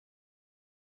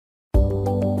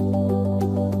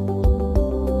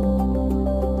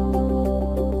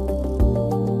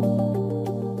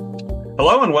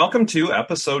Hello and welcome to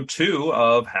episode 2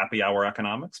 of Happy Hour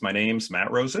Economics. My name's Matt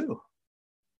Rosu.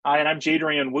 Hi, and I'm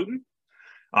Jadrian Wooten.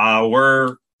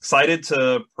 We're excited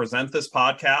to present this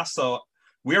podcast. So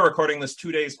we are recording this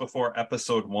 2 days before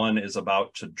episode 1 is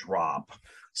about to drop.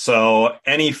 So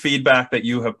any feedback that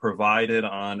you have provided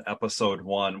on episode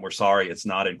 1, we're sorry it's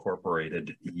not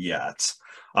incorporated yet.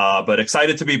 But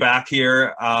excited to be back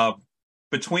here.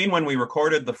 Between when we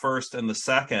recorded the first and the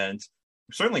second,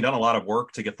 we've certainly done a lot of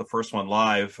work to get the first one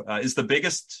live. Is the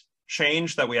biggest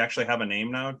change that we actually have a name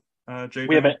now, JD?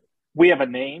 We have a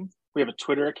name. We have a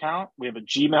Twitter account. We have a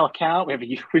Gmail account.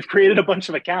 We've created a bunch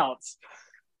of accounts.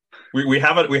 We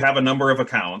have a number of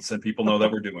accounts, and people know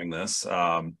that we're doing this.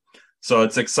 So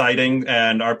it's exciting.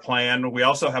 And our plan, we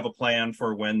also have a plan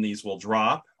for when these will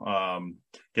drop.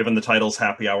 Given the title's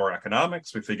Happy Hour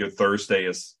Economics, we figured Thursday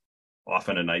is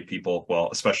often a night people,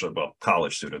 especially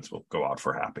college students will go out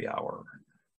for happy hour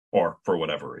or for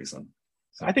whatever reason.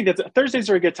 So. I think Thursdays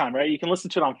are a good time, right? You can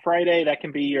listen to it on Friday. That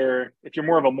can be if you're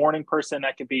more of a morning person,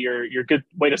 that can be your good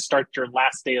way to start your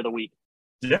last day of the week.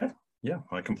 Yeah,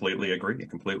 I completely agree.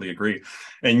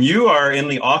 And you are in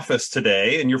the office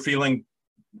today, and you're feeling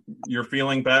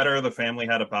better. The family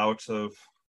had a bout of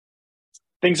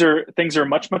things are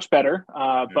much better.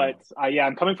 But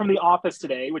I'm coming from the office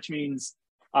today, which means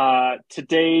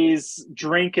today's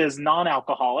drink is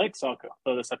non-alcoholic. So I'll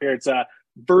throw this up here. It's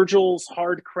Virgil's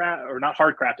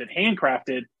handcrafted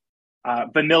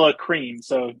vanilla cream.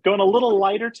 So going a little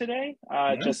lighter today,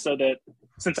 just so that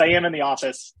since I am in the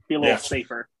office, be a little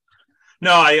safer.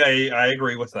 No, I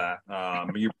agree with that.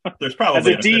 There's probably as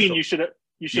a dean, you should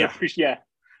appreciate.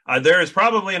 There is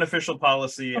probably an official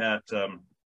policy at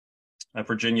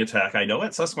Virginia Tech. I know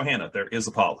at Susquehanna there is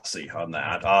a policy on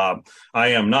that. I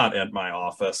am not at my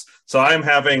office, so I'm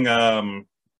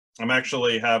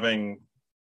actually having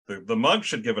the mug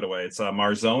should give it away. It's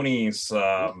Marzoni's,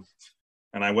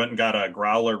 and I went and got a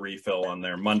growler refill on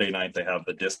their Monday night. They have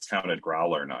the discounted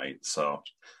growler night. So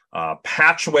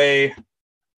Patchway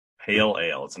Pale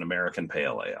Ale. It's an American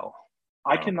pale ale.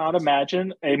 I cannot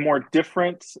imagine a more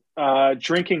different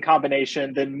drinking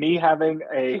combination than me having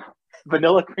a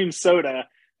vanilla cream soda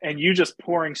and you just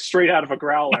pouring straight out of a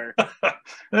growler.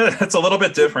 It's a little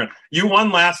bit different. You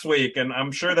won last week, and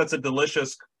I'm sure that's a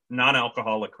delicious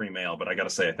non-alcoholic cream ale. But I got to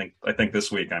say, I think this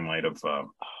week I might have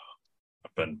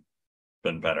been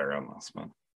better on this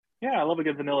one. Yeah, I love a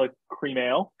good vanilla cream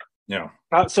ale. Yeah.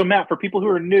 So Matt, for people who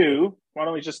are new, why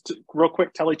don't we just real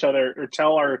quick tell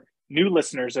our new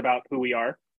listeners about who we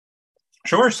are?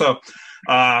 Sure. So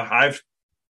I've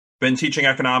been teaching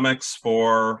economics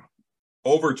for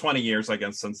over 20 years, I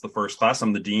guess, since the first class.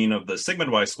 I'm the dean of the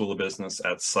Sigmund Weiss School of Business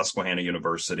at Susquehanna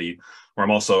University, where I'm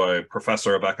also a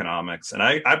professor of economics. And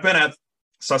I've been at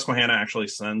Susquehanna actually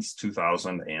since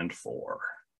 2004.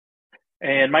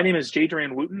 And my name is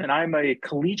Jadrian Wooten, and I'm a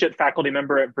collegiate faculty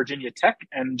member at Virginia Tech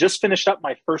and just finished up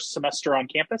my first semester on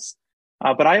campus.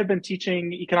 But I have been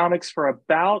teaching economics for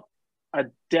about a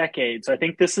decade. So I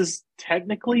think this is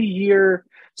technically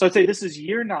I'd say this is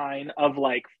year 9 of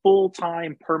like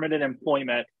full-time permanent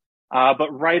employment,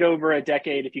 but right over a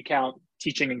decade if you count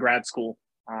teaching in grad school.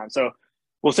 So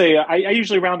we'll say I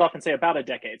usually round off and say about a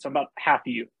decade. So I'm about half of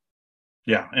you.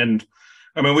 Yeah. And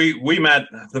I mean, we met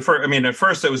at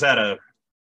first it was at a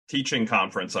teaching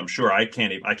conference. I'm sure I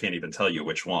can't even tell you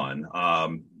which one.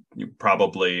 You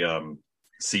probably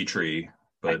C-Tree.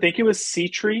 But... I think it was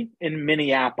C-Tree in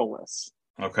Minneapolis.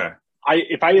 Okay.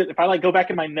 If I like go back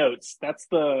in my notes, I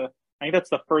think that's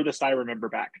the furthest I remember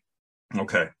back.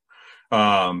 Okay.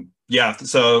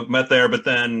 So met there, but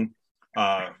then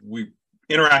we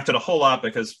interacted a whole lot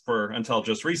because until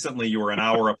just recently you were an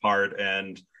hour apart,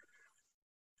 and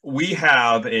we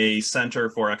have a Center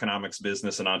for Economics,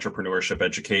 Business, and Entrepreneurship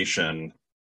Education.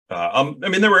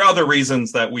 There were other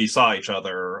reasons that we saw each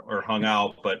other or hung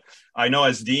out, but I know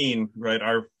as dean,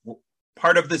 right,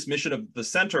 part of this mission of the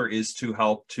center is to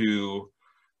help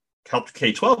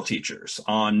K-12 teachers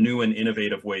on new and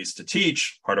innovative ways to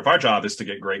teach. Part of our job is to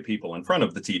get great people in front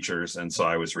of the teachers. And so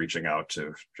I was reaching out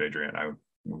to Jadrian. I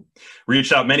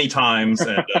reached out many times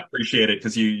and appreciate it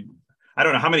because I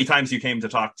don't know how many times you came to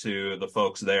talk to the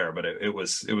folks there, but it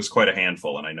was quite a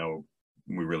handful. And I know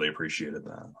we really appreciated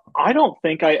that. I don't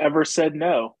think I ever said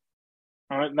no.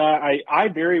 I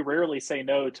very rarely say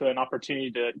no to an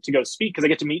opportunity to go speak because I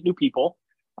get to meet new people.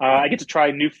 I get to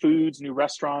try new foods, new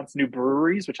restaurants, new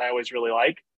breweries, which I always really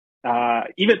like.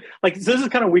 Even like, so this is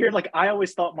kind of weird. Like I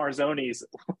always thought Marzoni's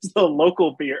was the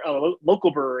local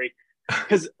brewery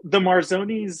because the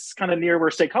Marzoni's kind of near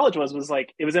where State College was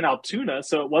like, it was in Altoona.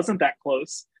 So it wasn't that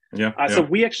close. Yeah. So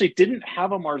we actually didn't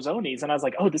have a Marzoni's, and I was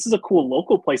like, oh, this is a cool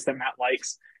local place that Matt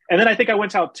likes. And then I think I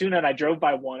went to Altoona and I drove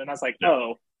by one and I was like,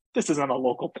 oh, this isn't a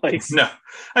local place. No,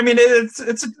 I mean it's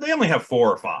they only have 4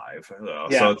 or 5,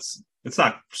 so it's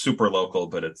not super local,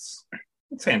 but it's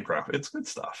handcrafted. It's good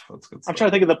stuff. It's good stuff. I'm trying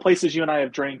to think of the places you and I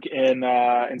have drank in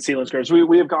Selinsgrove.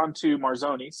 We have gone to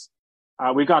Marzoni's.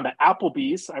 We've gone to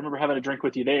Applebee's. I remember having a drink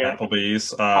with you there.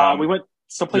 Applebee's. We went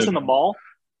someplace in the mall.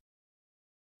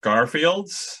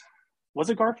 Garfield's. Was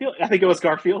it Garfield? I think it was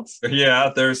Garfield's.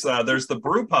 Yeah, there's the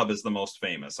Brew Pub is the most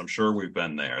famous. I'm sure we've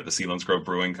been there. The Selinsgrove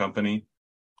Brewing Company.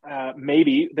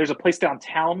 Maybe there's a place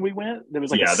downtown we went. There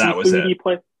was like a that was it.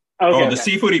 place. Okay, the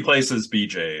seafoody place is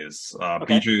BJ's.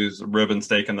 BJ's Ribbon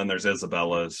Steak, and then there's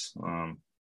Isabella's. I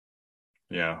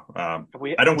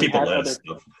don't keep a list.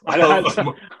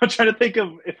 I'm trying to think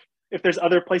of if there's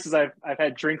other places I've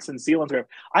had drinks in Selinsgrove.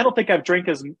 I don't think I've drank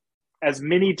as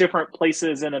many different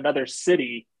places in another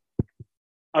city,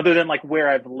 other than like where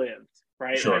I've lived.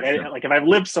 Right, sure. Like if I've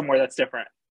lived somewhere, that's different.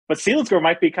 But Selinsgrove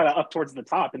might be kind of up towards the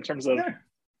top in terms of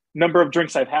number of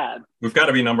drinks I've had. We've got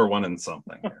to be number 1 in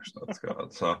something here, so that's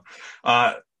good. So,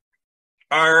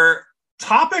 our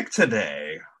topic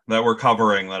today that we're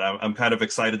covering that I'm kind of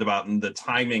excited about, and the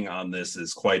timing on this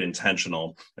is quite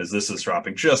intentional, as this is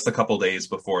dropping just a couple days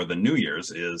before the New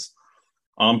Year's, is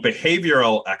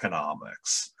behavioral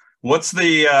economics. What's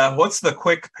the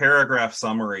quick paragraph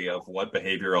summary of what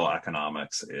behavioral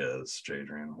economics is,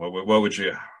 Jadrian? What would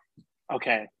you?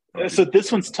 Okay. So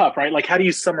this one's tough, right? Like, how do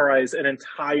you summarize an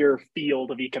entire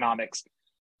field of economics?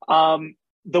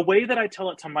 The way that I tell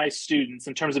it to my students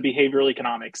in terms of behavioral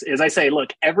economics is I say,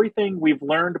 look, everything we've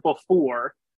learned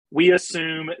before, we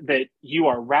assume that you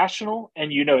are rational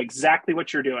and you know exactly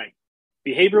what you're doing.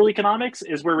 Behavioral economics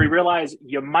is where we realize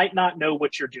you might not know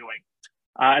what you're doing.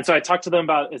 And so I talk to them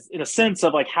about, in a sense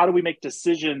of like, how do we make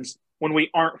decisions when we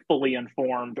aren't fully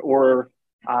informed, or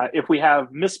if we have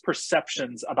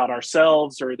misperceptions about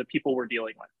ourselves or the people we're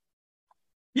dealing with.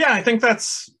 Yeah, I think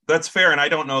that's fair. And I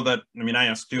don't know that, I mean, I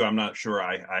asked you, I'm not sure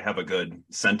I have a good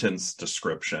sentence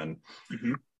description.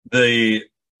 Mm-hmm.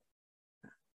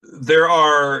 There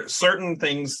are certain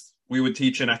things we would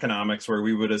teach in economics where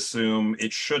we would assume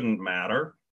it shouldn't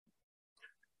matter.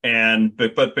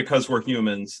 But because we're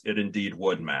humans, it indeed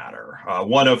would matter.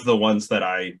 One of the ones that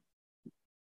I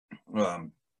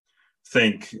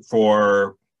think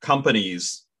for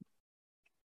companies,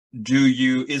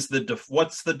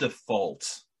 what's the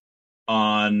default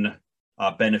on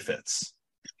benefits?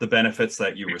 The benefits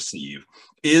that you receive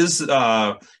is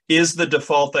the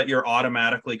default that you're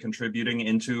automatically contributing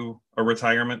into a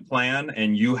retirement plan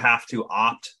and you have to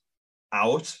opt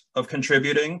out of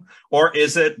contributing, or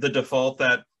is it the default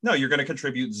that no, you're going to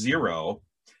contribute 0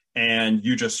 and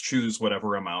you just choose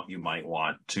whatever amount you might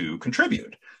want to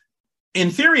contribute?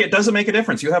 In theory, it doesn't make a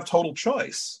difference. You have total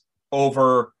choice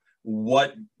over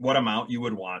what amount you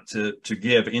would want to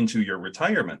give into your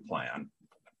retirement plan.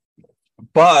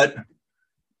 But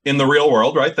in the real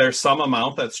world, right, there's some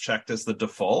amount that's checked as the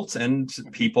default, and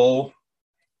people,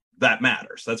 that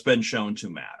matters. That's been shown to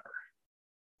matter.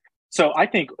 So I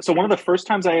think, one of the first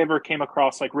times I ever came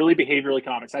across like really behavioral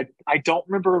economics, I don't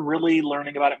remember really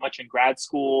learning about it much in grad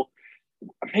school,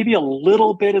 maybe a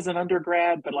little bit as an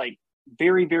undergrad, but like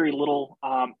very, very little.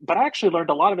 But I actually learned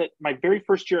a lot of it my very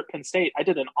first year at Penn State. I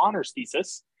did an honors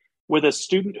thesis with a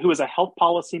student who was a health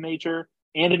policy major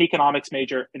and an economics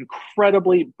major,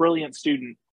 incredibly brilliant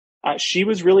student. She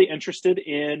was really interested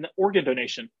in organ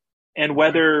donation and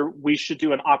whether we should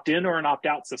do an opt-in or an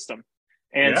opt-out system.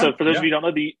 And so for those of you who don't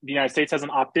know, the United States has an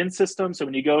opt-in system. So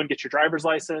when you go and get your driver's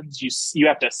license, you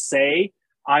have to say,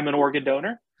 I'm an organ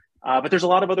donor. But there's a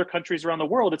lot of other countries around the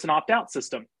world, it's an opt-out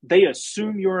system. They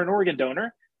assume you're an organ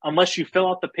donor unless you fill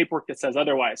out the paperwork that says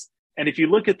otherwise. And if you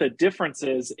look at the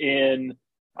differences in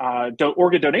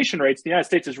organ donation rates, the United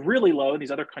States is really low and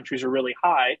these other countries are really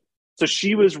high. So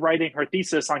she was writing her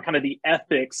thesis on kind of the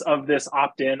ethics of this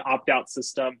opt-in, opt-out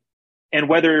system, and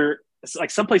whether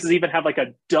like some places even have like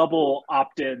a double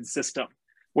opt-in system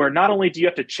where not only do you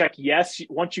have to check yes,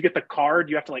 once you get the card,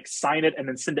 you have to like sign it and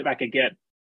then send it back again.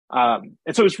 And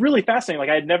so it was really fascinating.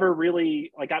 Like I had never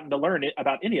really like gotten to learn it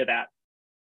about any of that.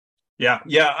 Yeah.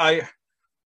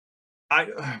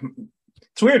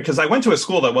 It's weird because I went to a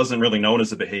school that wasn't really known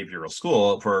as a behavioral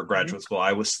school for graduate school,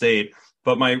 Iowa State,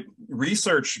 but my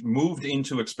research moved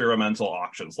into experimental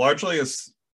auctions, largely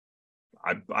as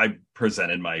I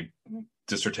presented my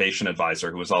dissertation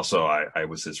advisor, who was also, I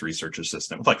was his research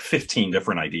assistant, with like 15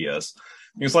 different ideas.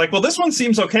 He was like, well, this one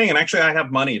seems okay. And actually I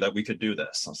have money that we could do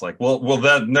this. I was like, well,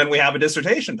 then we have a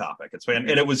dissertation topic. And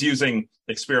it was using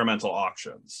experimental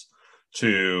auctions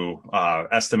to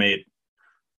estimate,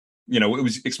 it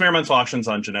was experimental actions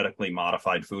on genetically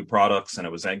modified food products, and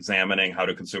it was examining how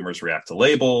do consumers react to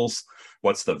labels,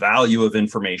 what's the value of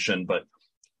information. But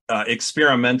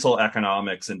experimental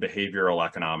economics and behavioral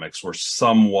economics were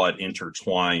somewhat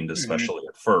intertwined, especially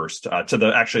at first. To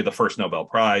the first Nobel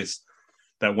Prize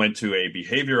that went to a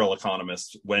behavioral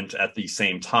economist went at the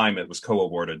same time. It was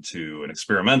co-awarded to an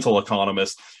experimental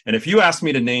economist. And if you ask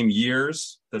me to name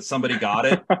years that somebody got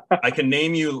it, I can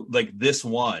name you like this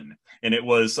one. And it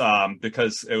was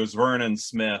because it was Vernon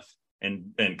Smith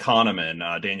and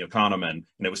Kahneman, Daniel Kahneman,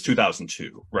 and it was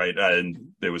 2002, right? And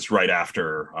it was right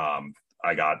after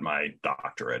I got my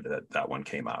doctorate that one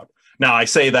came out. Now I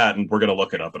say that, and we're going to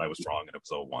look it up, and I was wrong, and it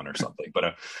was 01 or something.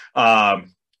 But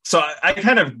so I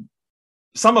kind of,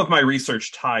 some of my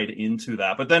research tied into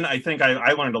that. But then I think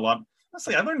I learned a lot.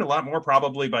 Honestly, I learned a lot more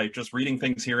probably by just reading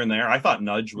things here and there. I thought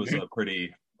Nudge was a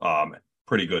pretty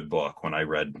good book when I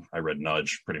read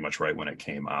Nudge pretty much right when it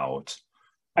came out.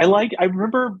 I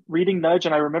remember reading Nudge,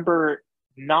 and I remember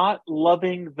not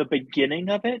loving the beginning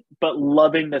of it, but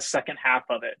loving the second half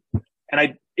of it.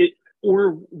 And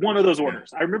or one of those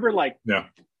orders. I remember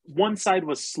one side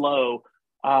was slow,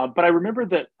 but I remember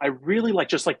that I really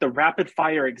just the rapid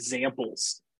fire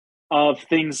examples of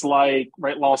things like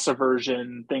loss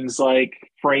aversion, things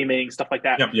like framing, stuff like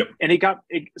that. Yep. And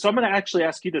so I'm going to actually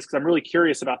ask you this because I'm really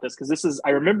curious about this, because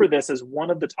I remember this as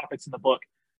one of the topics in the book,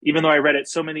 even though I read it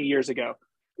so many years ago.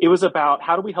 It was about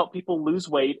how do we help people lose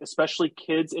weight, especially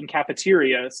kids in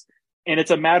cafeterias. And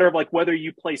it's a matter of whether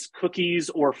you place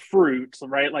cookies or fruit,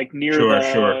 right? Near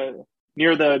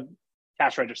the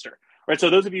cash register, right? So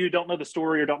those of you who don't know the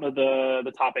story or don't know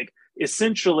the topic,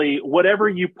 essentially whatever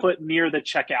you put near the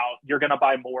checkout, you're going to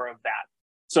buy more of that.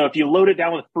 So if you load it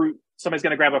down with fruit, somebody's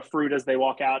going to grab a fruit as they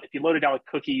walk out. If you load it down with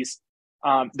cookies,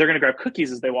 they're going to grab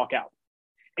cookies as they walk out.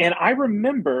 And I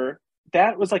remember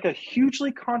that was a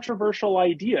hugely controversial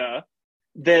idea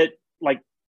that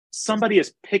somebody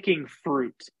is picking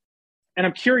fruit. And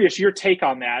I'm curious your take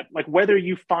on that, whether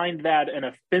you find that an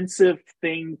offensive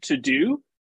thing to do,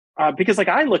 because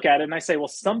I look at it and I say,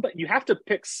 well, you have to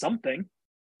pick something.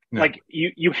 No.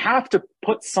 You have to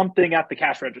put something at the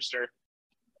cash register.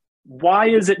 Why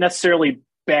is it necessarily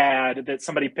bad that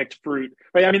somebody picked fruit?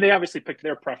 Right? I mean, they obviously picked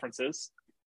their preferences.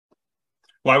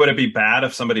 Why would it be bad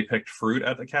if somebody picked fruit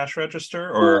at the cash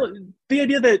register? Or well, the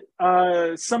idea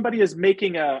that somebody is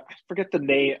making I forget the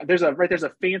name. There's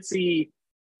a fancy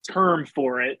term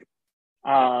for it.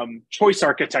 Choice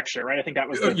architecture, right? I think that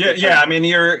was I mean,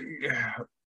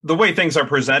 the way things are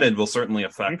presented will certainly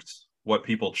affect what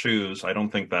people choose. I don't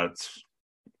think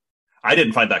I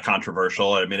didn't find that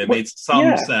controversial. I mean, it made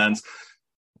some sense.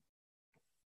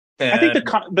 And I think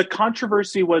the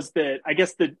controversy was that I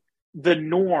guess the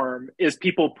norm is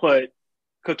people put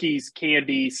cookies,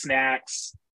 candy,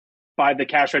 snacks by the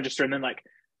cash register. And then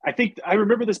I think I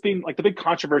remember this being the big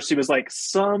controversy was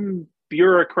some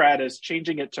bureaucrat is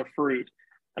changing it to fruit.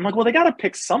 I'm well, they got to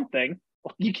pick something.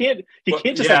 You can't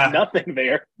just have nothing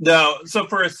there. No. So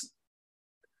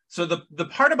the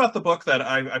part about the book that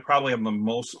I probably have the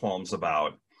most qualms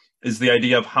about is the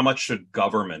idea of how much should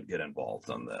government get involved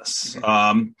in this.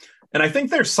 And I think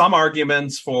there's some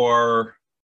arguments for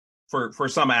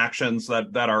some actions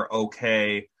that are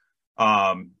okay.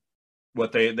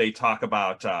 What they talk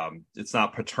about, it's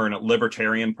not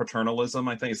libertarian paternalism,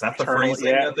 I think. Is that the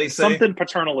phrasing that they say? Something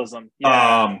paternalism.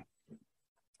 Yeah.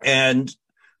 And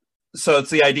so it's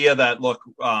the idea that, look,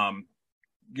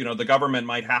 the government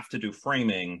might have to do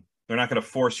framing. They're not going to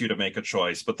force you to make a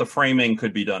choice, but the framing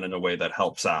could be done in a way that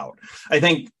helps out.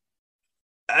 I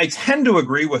tend to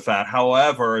agree with that.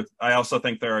 However, I also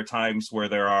think there are times where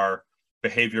there are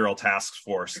behavioral task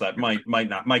force that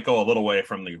might go a little way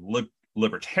from the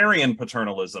libertarian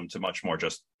paternalism to much more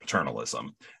just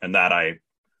paternalism, and that I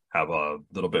have a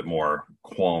little bit more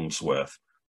qualms with.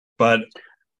 But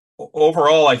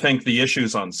overall, I think the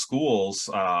issues on schools,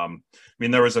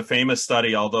 there was a famous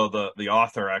study, although the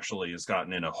author actually has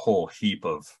gotten in a whole heap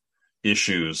of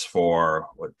issues for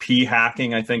pea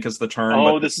hacking, I think is the term.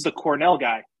 Oh, this is the Cornell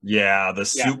guy. Yeah, the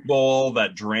soup bowl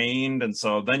that drained. And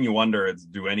so then you wonder,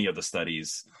 do any of the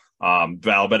studies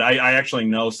Val? But I actually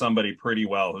know somebody pretty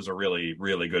well who's a really,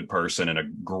 really good person and a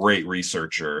great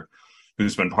researcher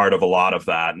who's been part of a lot of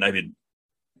that. And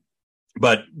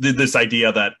but this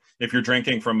idea that if you're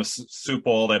drinking from a soup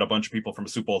bowl, they had a bunch of people from a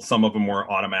soup bowl, some of them were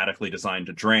automatically designed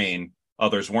to drain,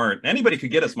 others weren't. Anybody could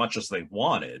get as much as they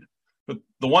wanted. But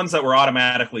the ones that were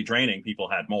automatically draining, people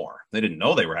had more. They didn't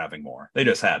know they were having more. They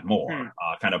just had more.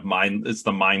 It's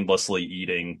the mindlessly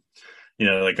eating.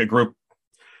 A group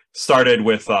started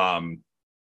with, the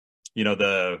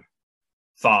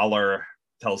Thaler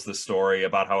tells this story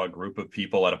about how a group of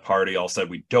people at a party all said,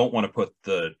 we don't want to put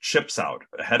the chips out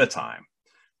ahead of time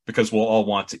because we'll all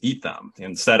want to eat them.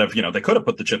 Instead of, they could have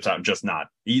put the chips out and just not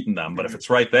eaten them. But if it's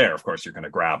right there, of course, you're going to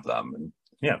grab them. And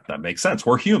yeah, that makes sense.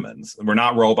 We're humans. We're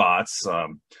not robots.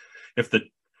 If the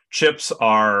chips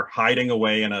are hiding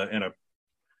away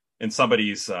in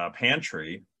somebody's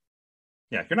pantry,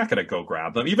 yeah, you're not going to go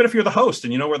grab them. Even if you're the host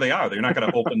and you know where they are, you're not going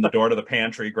to open the door to the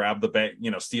pantry, grab the bag,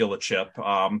 steal a chip.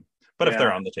 But if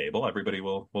they're on the table, everybody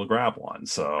will grab one.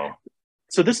 So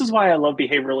this is why I love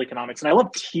behavioral economics, and I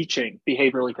love teaching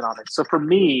behavioral economics. So for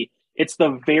me, it's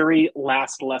the very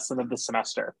last lesson of the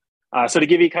semester. So to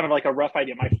give you kind of like a rough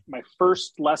idea, my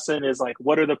first lesson is like,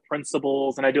 what are the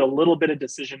principles? And I do a little bit of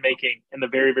decision making in the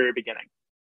very, very beginning.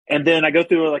 And then I go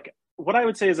through like what I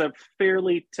would say is a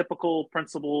fairly typical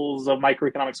principles of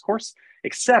microeconomics course,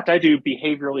 except I do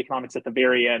behavioral economics at the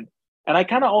very end. And I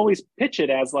kind of always pitch it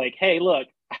as like, hey, look,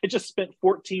 I just spent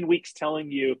 14 weeks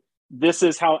telling you this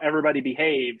is how everybody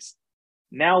behaves.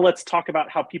 Now let's talk about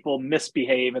how people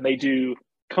misbehave and they do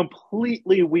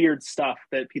completely weird stuff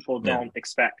that people don't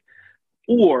expect.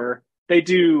 Or they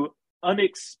do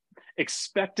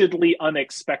unexpectedly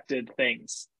unexpected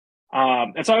things.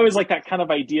 And so I always like that kind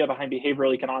of idea behind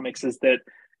behavioral economics is that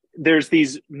there's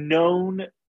these known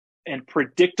and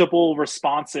predictable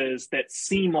responses that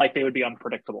seem like they would be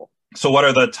unpredictable. So what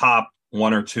are the top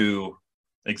one or two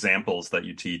examples that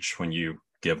you teach when you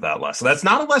give that lesson? That's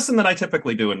not a lesson that I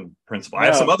typically do in principle. I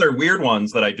have some other weird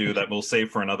ones that I do that we'll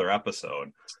save for another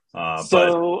episode.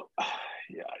 But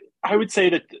I would say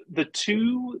that the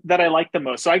two that I like the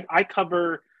most, so I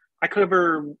cover, I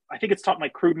think it's taught by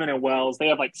Krugman and Wells. They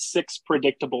have like 6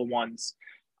 predictable ones.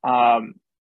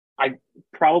 I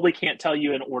probably can't tell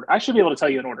you in order. I should be able to tell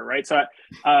you in order, right? So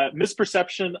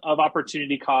misperception of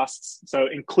opportunity costs. So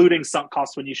including sunk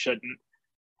costs when you shouldn't.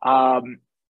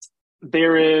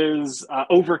 There is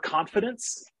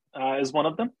overconfidence is one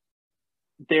of them.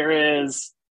 There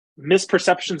is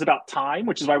misperceptions about time,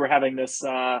 which is why we're having this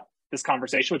this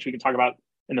conversation, which we can talk about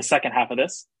in the second half of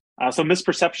this. So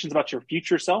misperceptions about your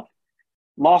future self,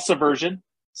 loss aversion,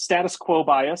 status quo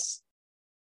bias,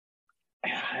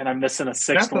 and I'm missing a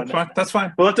 6th one. That's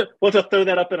fine. We'll have to throw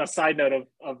that up in a side note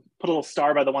of put a little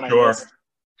star by the one I missed.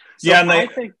 So and I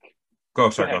think. Go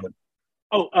ahead.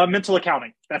 Oh, mental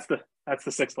accounting. That's the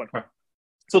 6th one. Right.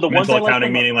 So the mental ones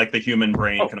accounting meaning like the human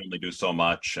brain can only do so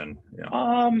much, and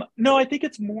no, I think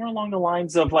it's more along the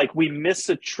lines of like we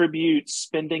misattribute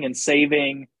spending and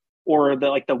saving, or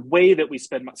the way that we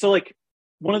spend money. So like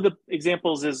one of the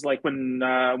examples is like when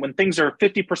things are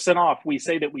 50% off, we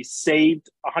say that we saved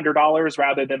 $100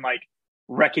 rather than like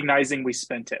recognizing we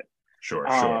spent it. Sure.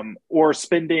 Or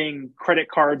spending credit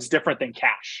cards different than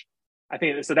cash. I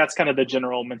think so. That's kind of the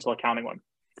general mental accounting one.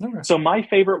 Okay. So my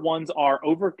favorite ones are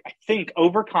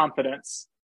overconfidence.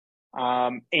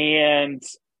 And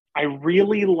I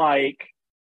really like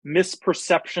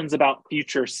misperceptions about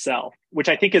future self, which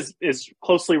I think is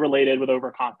closely related with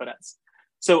overconfidence.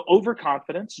 So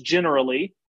overconfidence,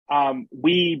 generally,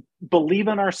 we believe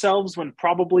in ourselves when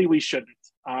probably we shouldn't,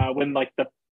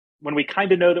 when we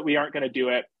kind of know that we aren't going to do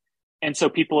it. And so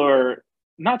people are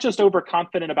not just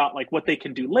overconfident about like what they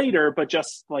can do later, but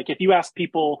just like if you ask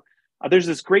people, there's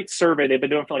this great survey they've been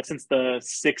doing for like since the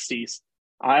 60s.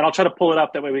 And I'll try to pull it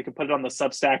up. That way we can put it on the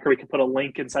Substack or we can put a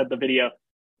link inside the video.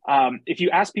 If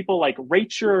you ask people like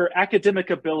rate your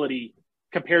academic ability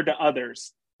compared to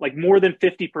others, like more than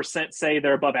 50% say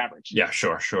they're above average. Yeah,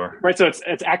 sure. Right. So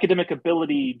it's academic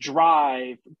ability,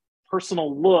 drive,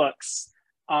 personal looks,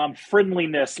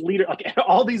 friendliness, leader, like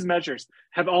all these measures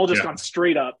have all just gone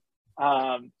straight up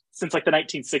since like the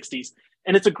 1960s.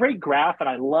 And it's a great graph and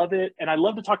I love it. And I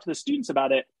love to talk to the students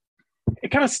about it. It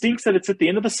kind of stinks that it's at the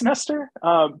end of the semester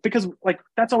because like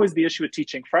that's always the issue with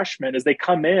teaching freshmen is they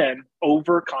come in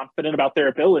overconfident about their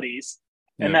abilities.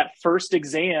 And that first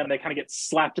exam, they kind of get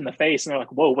slapped in the face and they're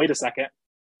like, whoa, wait a second.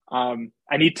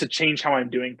 I need to change how I'm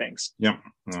doing things. Yeah.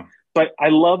 But I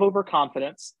love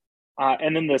overconfidence.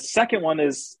 And then the second one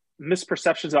is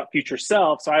misperceptions about future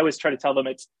self. So I always try to tell them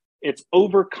it's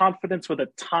overconfidence with a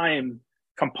time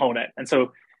component. And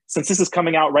so since this is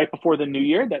coming out right before the new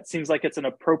year, that seems like it's an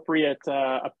appropriate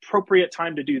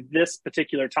time to do this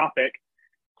particular topic.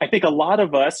 I think a lot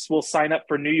of us will sign up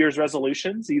for New Year's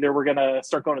resolutions. Either we're going to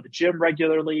start going to the gym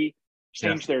regularly,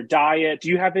 change their diet. Do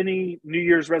you have any New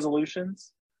Year's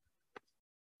resolutions?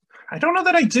 I don't know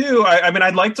that I do. I mean,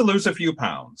 I'd like to lose a few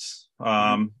pounds.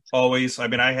 Always. I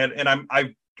mean,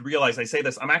 I realize I say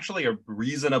this, I'm actually a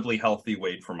reasonably healthy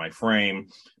weight for my frame,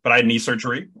 but I had knee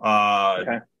surgery.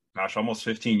 Almost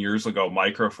 15 years ago,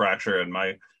 microfracture,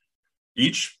 and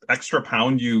each extra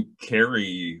pound you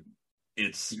carry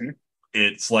it's Mhm.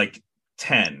 it's like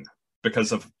 10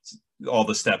 because of all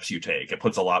the steps you take. It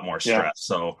puts a lot more Yeah. stress.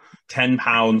 So 10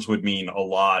 pounds would mean a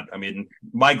lot. I mean,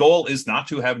 my goal is not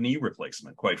to have knee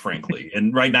replacement, quite frankly.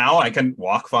 And right now I can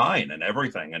walk fine and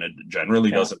everything, and it generally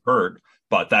Yeah. doesn't hurt.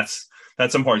 But that's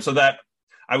important. So that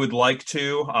I would like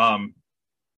to.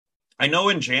 I know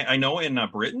in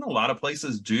Britain, a lot of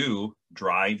places do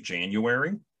dry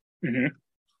January. Mhm.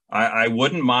 I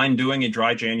wouldn't mind doing a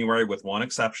dry January with one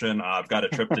exception. I've got a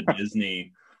trip to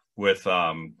Disney with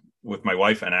my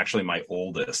wife and actually my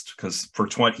oldest, because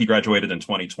he graduated in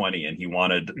 2020 and he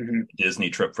wanted a Mhm. Disney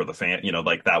trip for the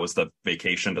like that was the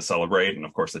vacation to celebrate, and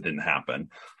of course it didn't happen.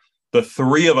 The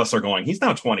three of us are going. He's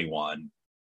now 21,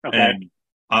 Okay. and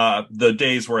the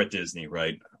days we're at Disney,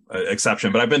 right?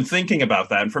 Exception, but I've been thinking about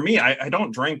that, and for me, I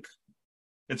don't drink.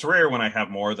 It's rare when I have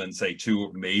more than say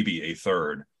two, maybe a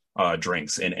third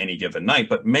drinks in any given night,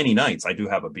 but many nights I do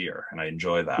have a beer and I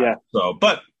enjoy that. Yeah. So,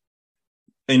 but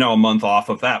a month off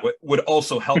of that would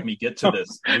also help me get to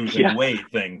this losing Yeah. weight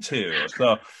thing too.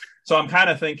 So I'm kind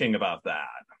of thinking about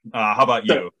that. How about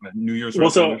So, you? New Year's well,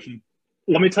 so resolution?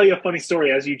 let me tell you a funny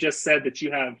story. As you just said that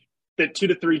you have that 2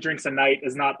 to 3 drinks a night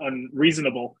is not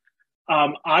unreasonable.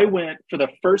 I went for the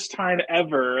first time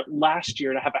ever last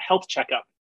year to have a health checkup.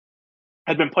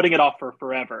 I'd been putting it off for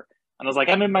forever. And I was like,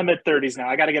 I'm in my mid 30s now.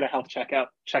 I got to get a health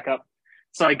checkup.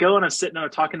 So I go and I'm sitting there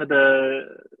talking to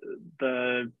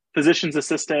the physician's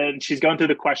assistant. And she's going through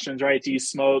the questions, right? Do you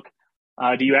smoke?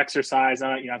 Do you exercise?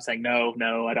 I'm saying,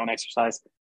 no, I don't exercise.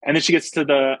 And then she gets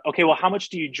to okay, well, how much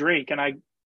do you drink? And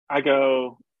I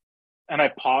go, and I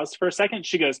paused for a second.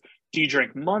 She goes, do you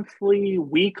drink monthly,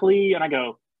 weekly? And I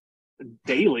go,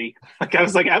 daily. Like I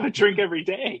was like, I have a drink every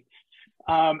day.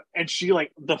 And she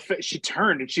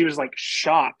turned and she was like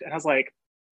shocked. And I was like,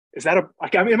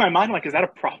 I'm in my mind, like, is that a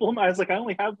problem? I was like, I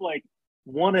only have like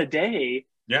one a day.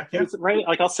 Yeah, But yeah. it's right.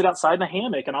 Like I'll sit outside in a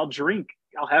hammock and I'll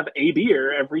have a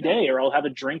beer every day, or I'll have a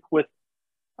drink with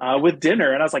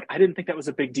dinner. And I was like, I didn't think that was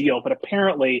a big deal, but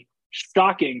apparently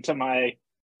shocking to my,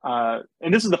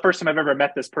 and this is the first time I've ever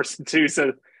met this person too.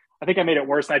 So I think I made it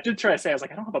worse. And I did try to say, I was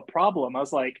like, I don't have a problem. I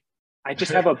was like, I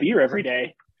just have a beer every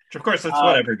day. Of course, that's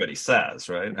what everybody says,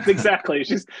 right? Exactly.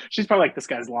 She's probably like, this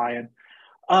guy's lying.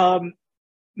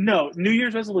 No, New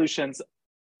Year's resolutions.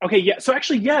 Okay, yeah. So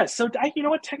actually, yes. So you know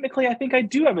what? Technically, I think I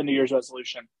do have a New Year's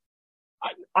resolution.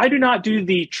 I do not do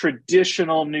the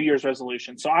traditional New Year's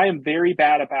resolution. So I am very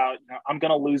bad about, I'm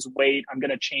going to lose weight. I'm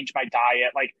going to change my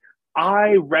diet. Like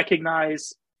I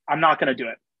recognize I'm not going to do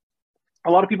it.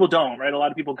 A lot of people don't, right? A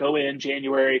lot of people go in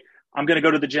January. I'm going to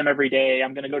go to the gym every day.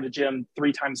 I'm going to go to the gym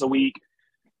 3 times a week.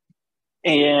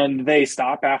 And they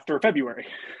stop after February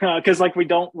because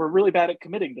we're really bad at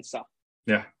committing to stuff.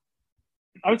 Yeah.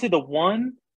 I would say I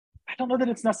don't know that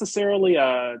it's necessarily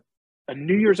a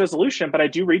New Year's resolution, but I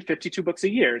do read 52 books a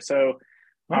year. So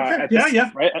Okay.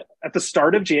 right at the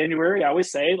start of January, I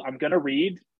always say I'm going to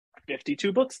read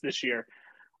 52 books this year.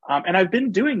 And I've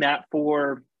been doing that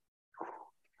for,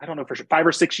 I don't know, for 5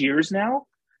 or 6 years now.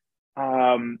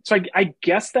 So I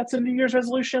guess that's a New Year's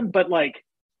resolution, but like,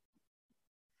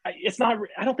 it's not,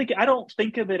 I don't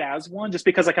think of it as one, just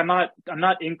because like I'm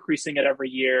not increasing it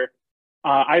every year.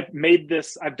 I've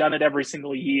done it every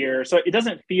single year. So it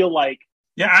doesn't feel like.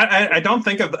 Yeah, I don't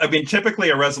think I mean, typically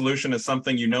a resolution is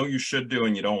something you should do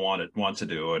and you don't want to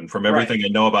do. And from everything I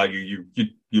know about you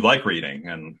like reading,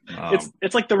 and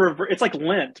it's like it's like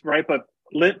Lent, right? But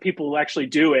Lent people actually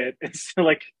do it. It's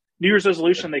like New Year's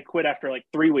resolution, they quit after like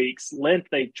 3 weeks. Lent,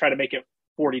 they try to make it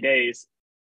 40 days.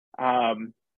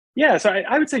 Yeah, so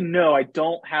I would say no, I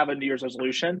don't have a New Year's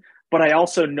resolution, but I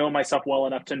also know myself well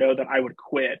enough to know that I would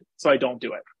quit, so I don't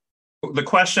do it. the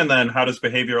question then, how does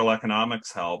behavioral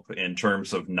economics help in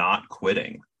terms of not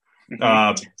quitting?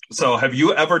 Mm-hmm. So have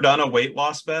you ever done a weight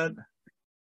loss bed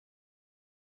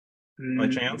by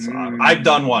chance? Mm-hmm. I've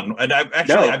done one, and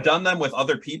I've done them with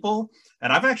other people,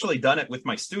 and I've actually done it with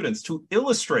my students to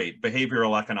illustrate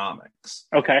behavioral economics.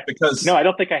 Okay. Because no, I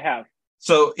don't think I have.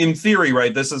 So in theory,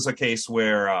 right, this is a case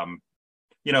where,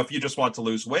 if you just want to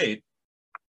lose weight,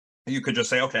 you could just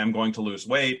say, okay, I'm going to lose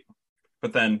weight.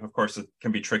 But then, of course, it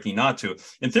can be tricky not to.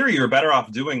 In theory, you're better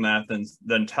off doing that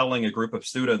than telling a group of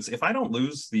students, if I don't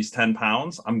lose these 10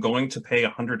 pounds, I'm going to pay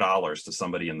 $100 to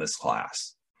somebody in this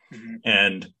class. Mm-hmm.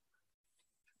 And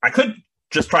I could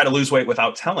just try to lose weight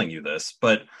without telling you this,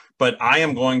 but I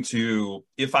am going to,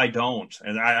 if I don't,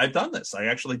 and I've done this. I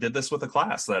actually did this with a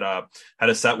class that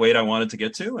had a set weight I wanted to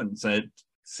get to, and said,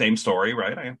 same story,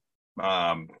 right?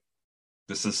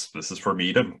 This is for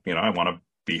me to, I want to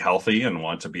be healthy and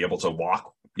want to be able to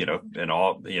walk, and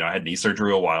all, I had knee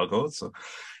surgery a while ago. So,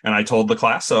 and I told the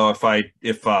class, so if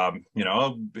and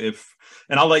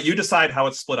I'll let you decide how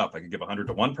it's split up. I could give 100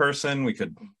 to one person. We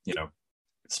could,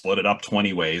 split it up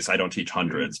 20 ways. I don't teach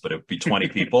hundreds, but it'd be 20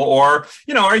 people, or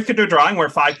you could do a drawing where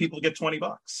 5 people get $20.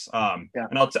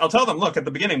 And I'll tell them, look, at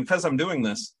the beginning, because I'm doing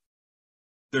this,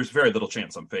 there's very little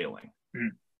chance I'm failing.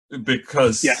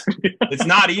 Because it's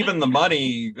not even the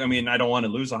money. I mean, I don't want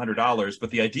to lose $100, but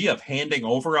the idea of handing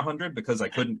over 100 because I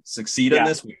couldn't succeed in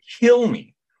this would kill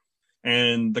me.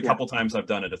 And the couple times I've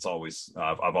done it, it's always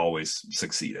I've always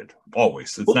succeeded.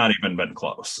 Always, it's not even been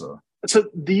close. So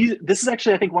this is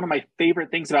actually, I think, one of my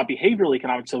favorite things about behavioral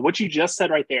economics. So what you just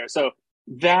said right there. So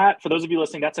that, for those of you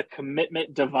listening, that's a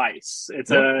commitment device.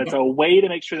 It's a way to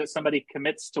make sure that somebody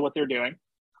commits to what they're doing.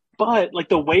 But like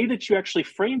the way that you actually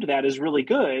framed that is really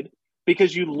good,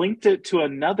 because you linked it to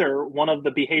another one of the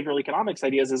behavioral economics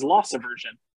ideas, is loss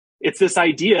aversion. It's this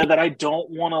idea that I don't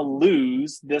want to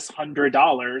lose this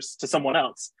 $100 to someone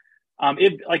else.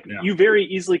 You very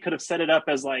easily could have set it up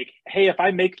as like, hey, if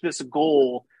I make this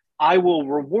goal, I will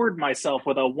reward myself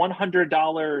with a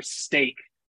 $100 steak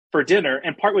for dinner.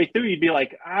 And partway through, you'd be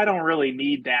like, I don't really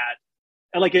need that.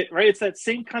 And like it, right? It's that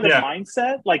same kind of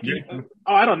mindset. Like,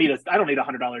 I don't need a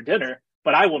 $100 dinner,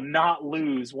 but I will not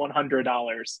lose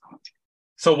 $100.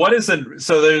 So what is it?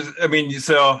 So there's,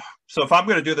 so if I'm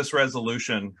going to do this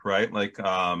resolution, right? Like,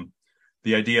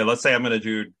 the idea, let's say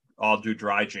I'll do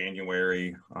dry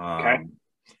January.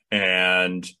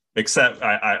 And except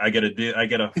I get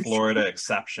a Florida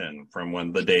exception from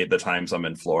the times I'm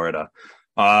in Florida.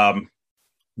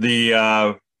 Maybe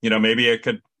I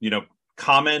could,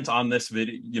 comment on this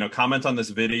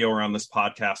video or on this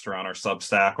podcast or on our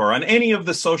Substack or on any of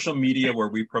the social media where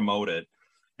we promote it.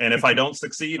 And if I don't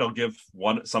succeed, I'll give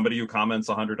somebody who comments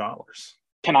 $100.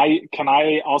 Can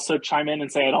I also chime in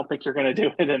and say, I don't think you're going to do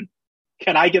it? And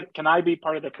can I be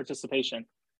part of the participation?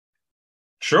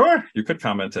 Sure. You could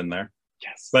comment in there.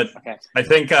 Yes. But I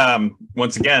think,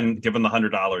 once again, given the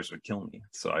 $100 would kill me.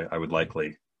 So I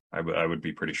would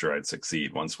be pretty sure I'd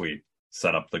succeed once we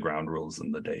set up the ground rules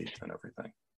and the date and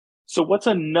everything. So what's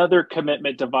another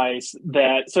commitment device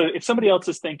so if somebody else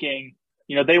is thinking,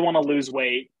 they want to lose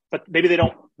weight, but maybe they're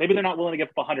not willing to give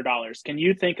up $100. Can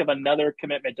you think of another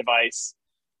commitment device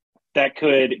that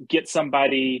could get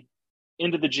somebody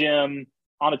into the gym,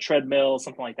 on a treadmill,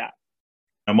 something like that?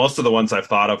 Now, most of the ones I've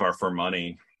thought of are for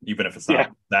money, even if it's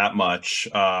not that much.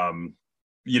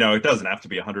 It doesn't have to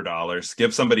be $100.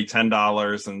 Give somebody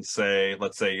 $10 and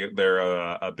let's say they're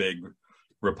a big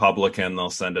Republican, they'll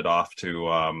send it off to,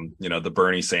 the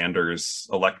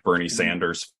elect Bernie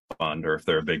Sanders fund, or if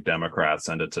they're a big Democrat,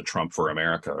 send it to Trump for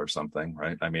America or something,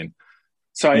 right? I mean,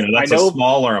 so that's a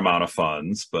smaller amount of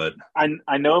funds, but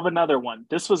I know of another one.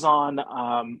 This was on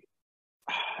an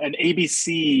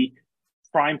ABC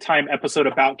primetime episode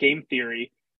about game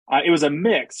theory. It was a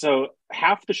mix. So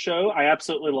half the show I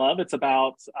absolutely love. It's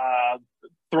about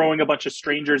throwing a bunch of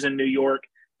strangers in New York.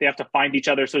 They have to find each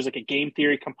other. So there's like a game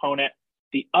theory component.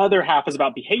 The other half is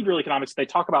about behavioral economics. They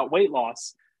talk about weight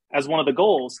loss as one of the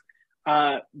goals.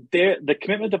 The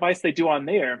commitment device they do on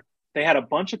there, they had a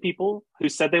bunch of people who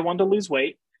said they wanted to lose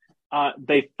weight.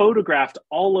 They photographed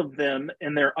all of them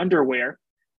in their underwear,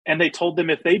 and they told them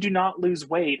if they do not lose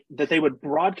weight, that they would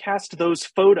broadcast those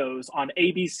photos on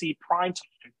ABC primetime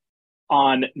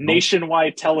on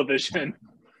nationwide television.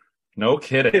 No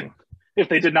kidding. If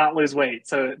they did not lose weight.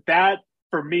 So that,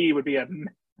 for me, would be an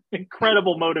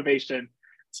incredible motivation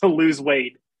to lose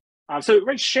weight.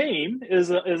 Shame is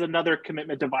another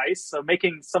commitment device. So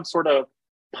making some sort of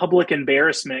public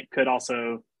embarrassment could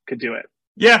do it.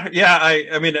 Yeah.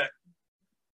 I mean,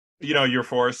 you're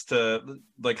forced to,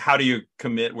 like, how do you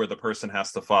commit where the person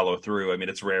has to follow through? I mean,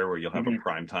 it's rare where you'll have a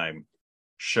primetime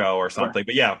show or something,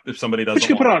 but if somebody doesn't,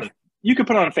 you could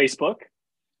put on Facebook,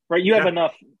 right? You have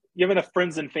enough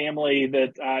friends and family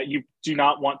that you do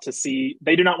not want to see.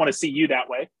 They do not want to see you that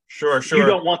way. Sure. You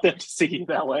don't want them to see you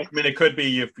that way. I mean, it could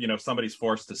be if somebody's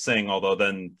forced to sing, although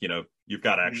then, you've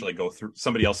got to actually go through,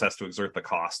 somebody else has to exert the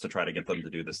cost to try to get them to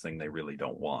do this thing they really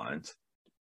don't want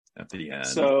at the end.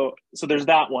 So there's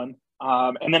that one.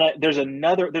 And then there's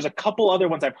a couple other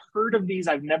ones. I've heard of these.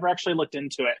 I've never actually looked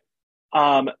into it.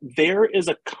 There is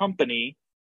a company.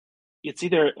 It's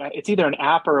either an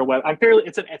app or a web.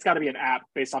 It's got to be an app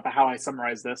based off of how I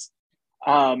summarize this.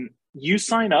 You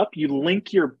sign up, you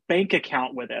link your bank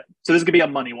account with it. So this could be a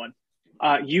money one.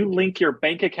 You link your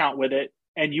bank account with it,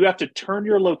 and you have to turn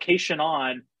your location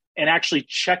on and actually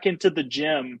check into the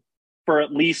gym for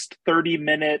at least 30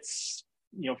 minutes,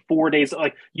 4 days.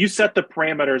 Like, you set the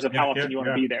parameters of how often you want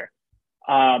to be there.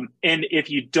 And if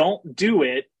you don't do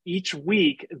it, each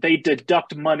week they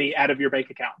deduct money out of your bank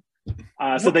account.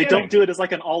 So No they kidding. don't do it as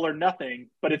like an all or nothing,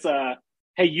 but it's a,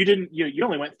 hey, you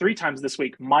only went 3 times this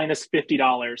week, minus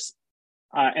 $50.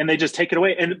 And they just take it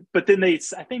away. But then I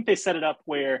think they set it up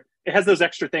where it has those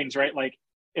extra things, right? Like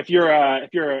if you're a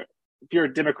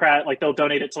Democrat, like they'll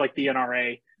donate it to like the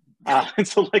NRA. And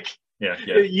so like, Yeah.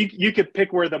 you could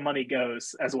pick where the money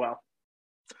goes as well.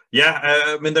 Yeah.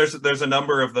 I mean, there's a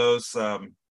number of those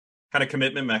kind of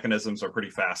commitment mechanisms are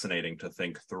pretty fascinating to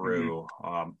think through.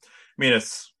 I mean,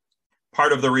 it's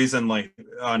part of the reason, like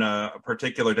on a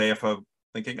particular day, if I'm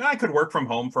thinking I could work from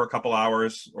home for a couple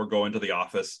hours or go into the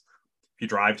office. If you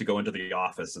drive to go into the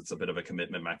office, it's a bit of a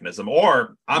commitment mechanism.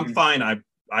 Or I'm fine.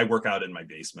 I work out in my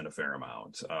basement a fair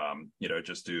amount.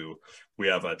 We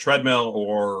have a treadmill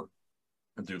or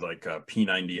do like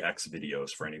P90X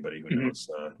videos for anybody who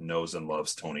knows and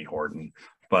loves Tony Horton.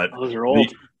 But those are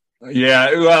old. Well,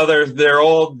 they're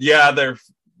old. Yeah, they're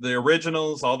the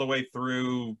originals all the way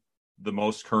through the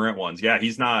most current ones. Yeah,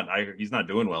 he's not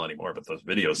doing well anymore, but those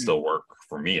videos still work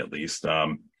for me at least.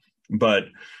 But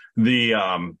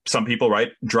some people,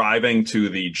 right, driving to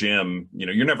the gym,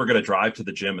 you're never going to drive to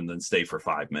the gym and then stay for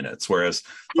 5 minutes. Whereas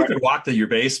you could walk to your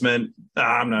basement.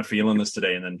 I'm not feeling this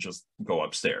today. And then just go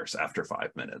upstairs after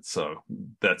 5 minutes. So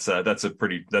that's a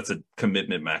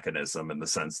commitment mechanism in the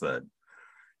sense that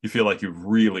you feel like you've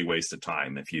really wasted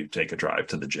time if you take a drive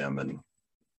to the gym and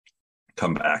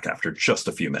come back after just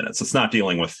a few minutes. It's not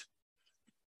dealing with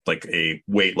like a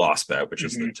weight loss bet, which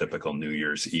is the typical New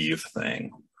Year's Eve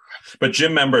thing. But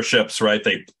gym memberships, right?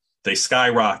 They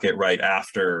skyrocket right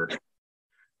after,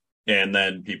 and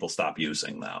then people stop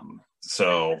using them.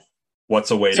 So,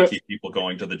 what's a way to keep people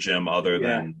going to the gym other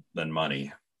than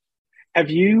money? Have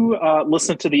you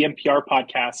listened to the NPR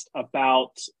podcast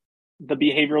about the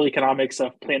behavioral economics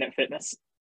of Planet Fitness?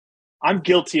 I'm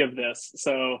guilty of this.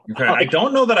 So, okay, I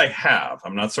don't know that I have.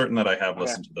 I'm not certain that I have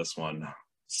listened to this one.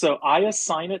 So I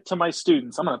assign it to my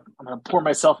students. I'm gonna pour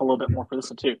myself a little bit more for this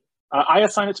one too. I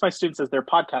assign it to my students as their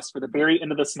podcast for the very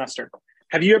end of the semester.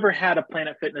 Have you ever had a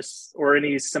Planet Fitness or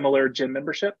any similar gym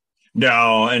membership?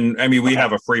 No, and I mean we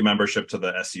have a free membership to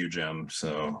the SU gym.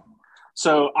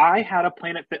 So I had a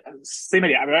Planet Fitness, same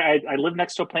idea. I live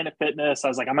next to a Planet Fitness. I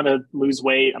was like, I'm going to lose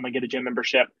weight. I'm going to get a gym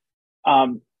membership.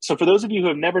 So for those of you who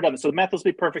have never done this, so the math will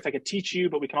be perfect. I could teach you,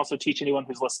 but we can also teach anyone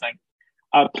who's listening.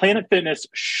 Planet Fitness,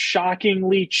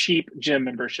 shockingly cheap gym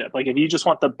membership. Like if you just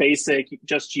want the basic,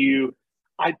 just you,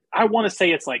 I want to say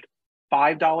it's like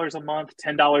 $5 a month,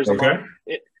 $10 a month.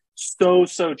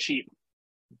 So cheap.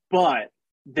 But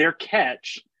their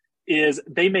catch is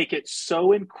they make it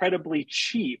so incredibly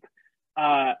cheap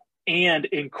and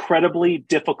incredibly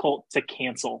difficult to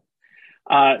cancel.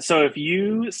 So if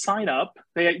you sign up,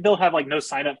 they'll have like no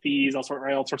sign up fees, all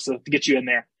sorts of stuff to get you in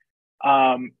there.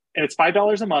 And it's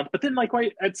 $5 a month, but then like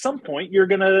right at some point you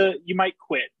might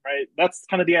quit, right? That's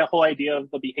kind of the whole idea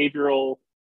of the behavioral,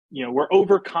 we're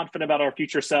overconfident about our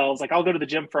future selves. Like I'll go to the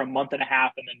gym for a month and a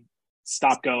half and then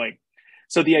stop going.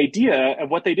 So the idea of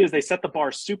what they do is they set the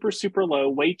bar super, super low,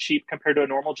 way cheap compared to a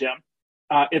normal gym,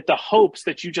 at the hopes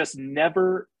that you just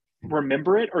never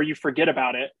remember it or you forget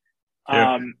about it.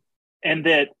 Yeah. And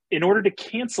that in order to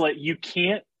cancel it, you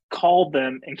can't call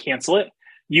them and cancel it.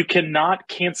 You cannot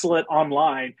cancel it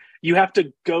online. You have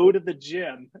to go to the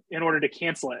gym in order to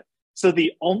cancel it. So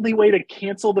the only way to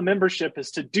cancel the membership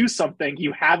is to do something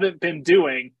you haven't been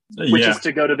doing, which is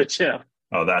to go to the gym.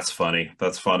 Oh, that's funny.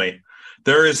 That's funny.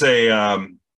 There's a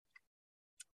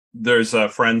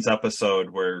Friends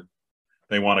episode where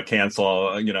they want to cancel.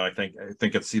 I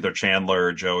think it's either Chandler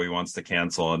or Joey wants to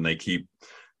cancel, and they keep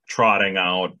trotting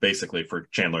out, basically for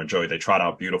Chandler and Joey, they trot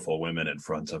out beautiful women in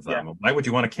front of them. Yeah. Why would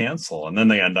you want to cancel? And then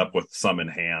they end up with some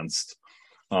enhanced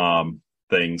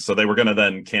thing. So they were going to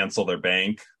then cancel their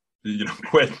bank,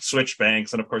 switch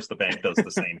banks, and of course the bank does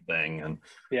the same thing. And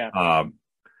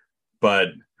but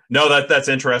no, that's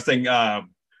interesting.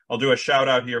 I'll do a shout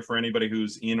out here for anybody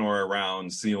who's in or around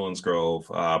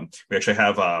Selinsgrove. We actually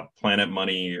have a Planet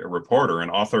Money reporter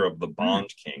and author of The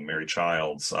Bond King, Mary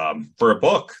Childs, for a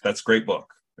book. That's a great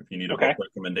book. If you need a book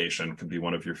recommendation, it could be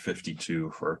one of your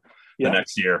 52 for the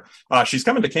next year. She's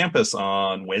coming to campus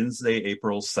on Wednesday,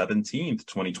 April 17th,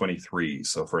 2023.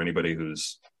 So for anybody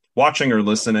who's watching or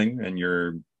listening and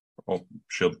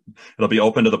it'll be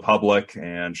open to the public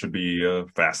and should be a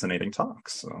fascinating talk.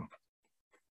 So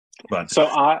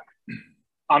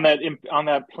on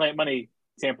that Planet Money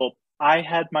example, I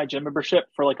had my gym membership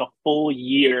for like a full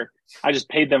year. I just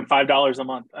paid them $5 a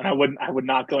month, and I would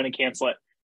not go in and cancel it.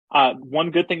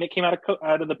 One good thing that came out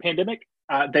of the pandemic,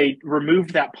 they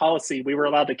removed that policy. We were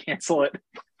allowed to cancel it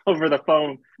over the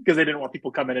phone because they didn't want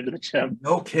people coming into the gym.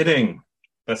 No kidding.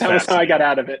 That was how I got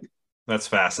out of it. That's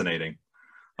fascinating.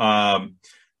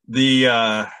 It's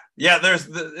a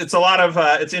lot of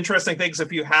it's interesting things.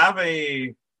 If you have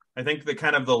I think the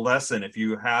kind of the lesson, if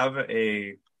you have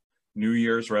a New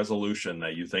Year's resolution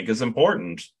that you think is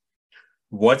important,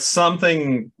 what's some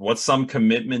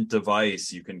commitment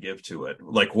device you can give to it?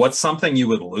 Like, what's something you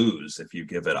would lose if you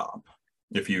give it up?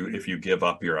 If you give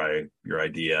up your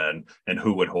idea, and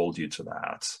who would hold you to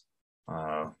that?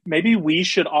 Maybe we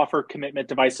should offer commitment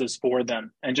devices for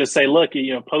them and just say, look,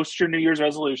 post your New Year's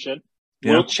resolution.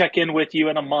 Yeah. We'll check in with you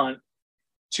in a month,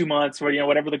 2 months, or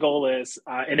whatever the goal is.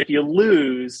 And if you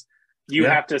lose, you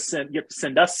have to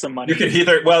send us some money. You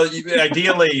could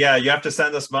ideally, you have to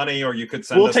send us money, or you could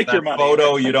send us that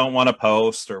photo you don't want to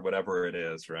post, or whatever it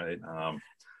is, right?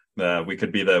 We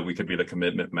could be the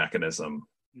commitment mechanism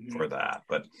for that.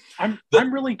 But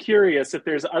I'm really curious if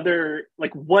there's other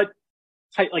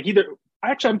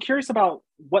I'm curious about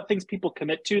what things people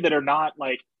commit to that are not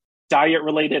like diet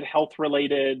related, health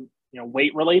related,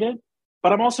 weight related.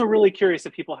 But I'm also really curious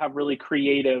if people have really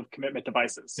creative commitment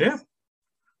devices. Yeah.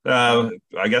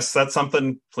 I guess that's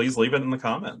something. Please leave it in the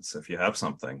comments if you have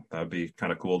something. That'd be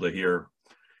kind of cool to hear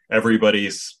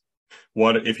everybody's.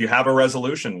 What if you have a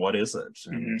resolution? What is it?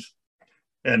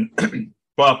 And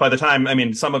well, by the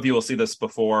time, some of you will see this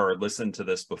before or listen to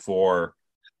this before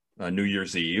New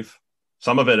Year's Eve.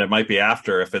 Some of it might be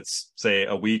after, if it's, say,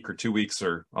 a week or 2 weeks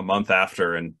or a month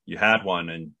after, and you had one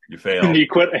and you failed. And you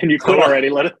quit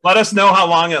already. Let us know how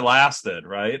long it lasted,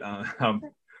 right?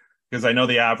 Because I know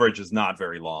the average is not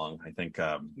very long. I think.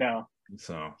 No.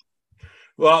 So,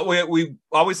 well, we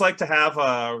always like to have.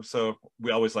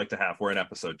 We're in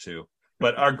episode 2,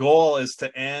 but our goal is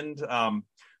to end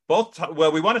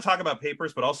we want to talk about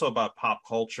papers, but also about pop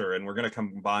culture, and we're going to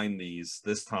combine these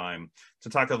this time to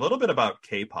talk a little bit about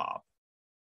K-pop.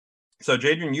 So,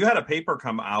 Jadrian, you had a paper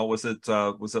come out. Was it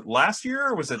last year,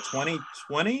 or was it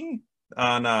 2020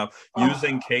 on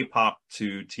using K-pop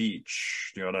to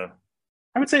teach? Do you want to?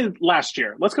 I would say last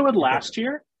year. Let's go with last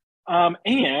year.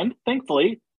 And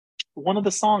thankfully, one of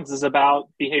the songs is about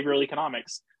behavioral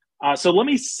economics. So let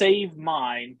me save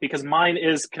mine because mine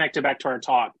is connected back to our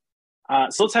talk.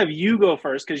 So let's have you go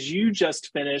first because you just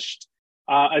finished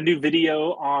a new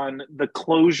video on the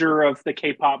closure of the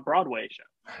K-pop Broadway show.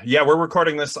 Yeah, we're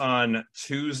recording this on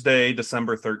Tuesday,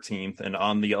 December 13th, and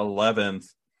on the 11th,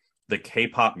 the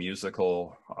K-pop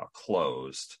musical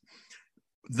closed.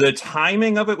 The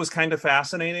timing of it was kind of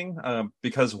fascinating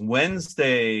because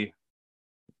Wednesday,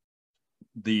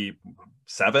 the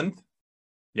 7th,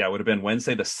 it would have been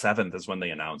Wednesday the 7th is when they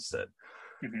announced it.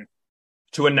 Mm-hmm.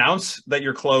 To announce that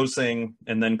you're closing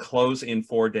and then close in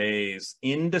 4 days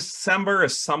in December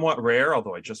is somewhat rare,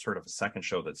 although I just heard of a second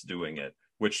show that's doing it,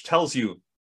 which tells you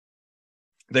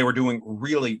they were doing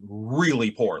really,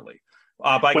 really poorly.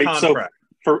 By contract.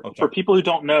 So for people who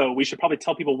don't know, we should probably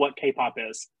tell people what K-pop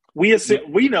is. We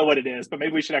know what it is, but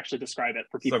maybe we should actually describe it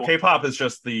for people. So K-pop is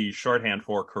just the shorthand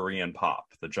for Korean pop,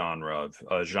 the genre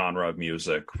of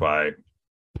music by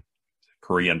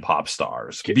Korean pop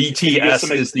stars.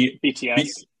 BTS is the BTS.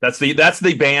 That's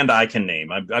the band I can name.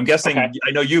 I'm guessing. Okay.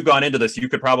 I know you've gone into this. You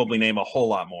could probably name a whole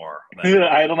lot more.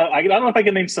 I don't know. I don't know if I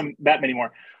can name that many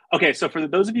more. Okay, so for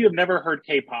those of you who have never heard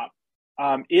K-pop,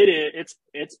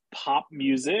 it's pop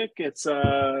music.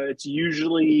 It's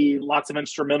usually lots of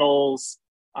instrumentals.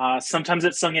 Sometimes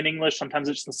it's sung in English, sometimes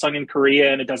it's sung in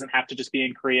Korean. It doesn't have to just be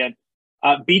in Korean.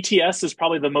 BTS is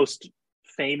probably the most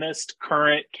famous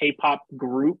current K-pop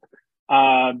group.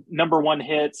 Number 1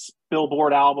 hits,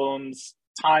 Billboard albums,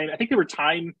 Time. I think they were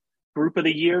Time Group of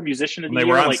the Year, Musician of the Year. They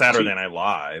were on Saturday Night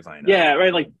Live, I know. Yeah,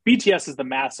 right. Like BTS is the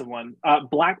massive one.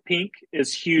 Blackpink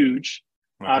is huge.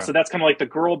 Okay. So that's kind of like the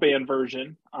girl band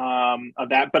version of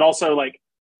that, but also like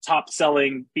top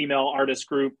selling female artist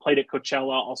group, played at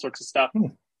Coachella, all sorts of stuff.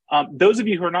 Those of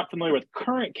you who are not familiar with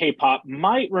current K-pop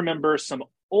might remember some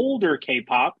older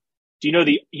K-pop. Do you know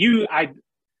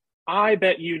I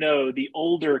bet you know the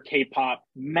older K-pop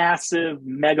massive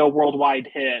mega worldwide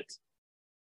hit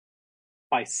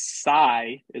by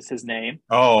Psy is his name.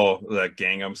 Oh, the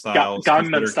Gangnam Style.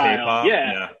 Gangnam Style.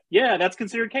 Yeah, that's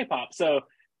considered K-pop. So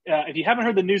if you haven't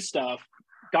heard the new stuff,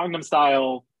 Gangnam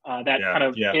Style,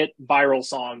 hit viral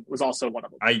song was also one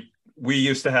of them. We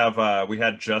used to have we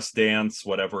had Just Dance,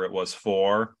 whatever it was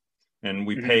for, and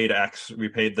we paid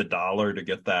the $1 to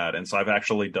get that. And so I've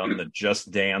actually done the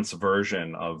Just Dance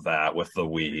version of that with the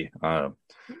Wii.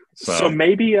 So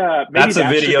maybe that's a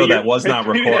video that was not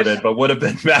recorded, but would have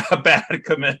been a bad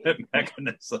commitment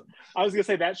mechanism. I was gonna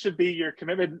say that should be your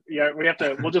commitment. Yeah,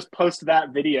 we'll just post that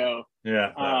video.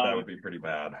 Yeah, that would be pretty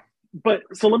bad. but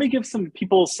so let me give some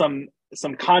people some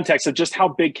context of just how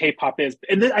big K-pop is,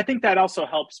 and I think that also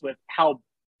helps with how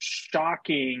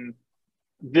shocking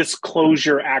this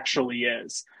closure actually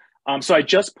is. So I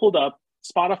just pulled up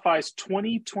Spotify's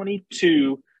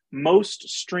 2022 most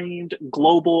streamed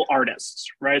global artists,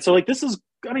 right? So like this is,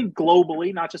 I mean,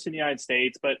 globally, not just in the United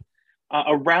States, but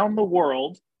around the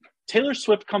world. Taylor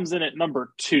Swift comes in at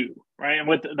number 2, right? And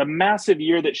with the massive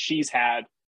year that she's had,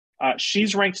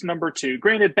 she's ranked number 2.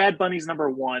 Granted, Bad Bunny's number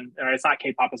 1. Or it's not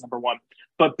K-pop is number 1,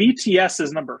 but BTS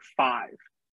is number 5.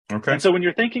 Okay. And so when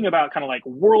you're thinking about kind of like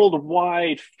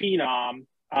worldwide phenom,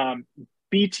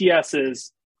 BTS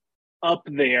is up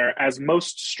there as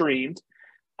most streamed.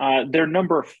 They're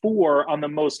number 4 on the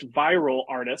most viral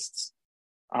artists.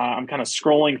 I'm kind of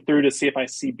scrolling through to see if I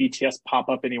see BTS pop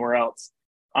up anywhere else.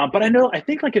 But I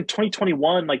think like in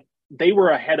 2021, like they were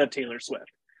ahead of Taylor Swift.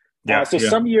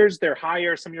 Some years they're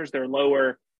higher, some years they're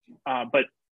lower. But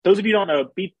those of you who don't know,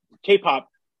 K-pop,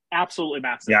 absolutely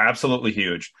massive. Yeah, absolutely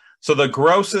huge. So the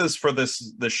grosses for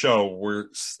the show were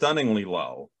stunningly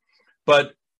low.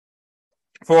 But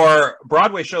for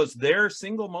Broadway shows, their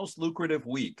single most lucrative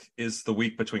week is the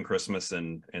week between Christmas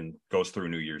and goes through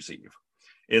New Year's Eve.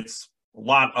 It's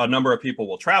a number of people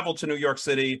will travel to New York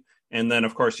City. And then,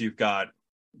 of course, you've got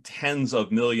tens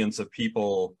of millions of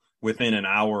people within an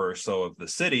hour or so of the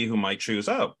city who might choose,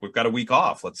 oh, we've got a week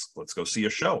off. Let's go see a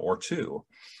show or two.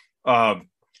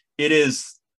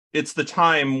 It's the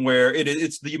time where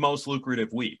it's the most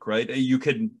lucrative week, right? You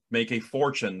could make a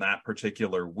fortune that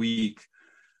particular week.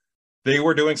 They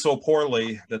were doing so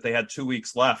poorly that they had 2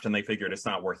 weeks left and they figured it's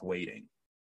not worth waiting.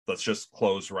 Let's just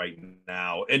close right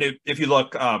now. And if you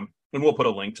look, and we'll put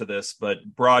a link to this, but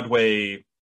I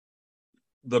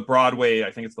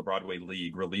think it's the Broadway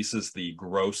League, releases the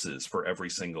grosses for every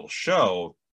single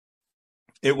show.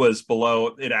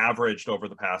 It averaged over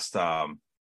the past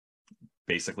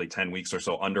basically 10 weeks or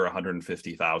so under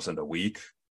 150,000 a week,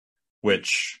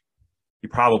 which you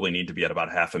probably need to be at about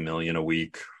 $500,000 a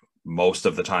week most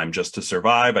of the time just to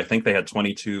survive. I think they had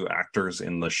 22 actors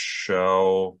in the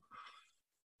show.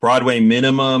 Broadway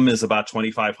minimum is about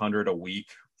 $2,500 a week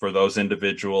for those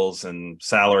individuals and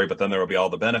salary, but then there will be all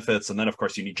the benefits. And then, of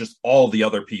course, you need just all the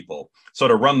other people. So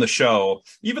to run the show,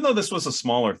 even though this was a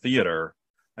smaller theater,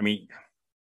 I mean,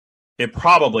 it was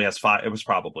probably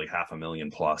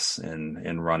 $500,000 plus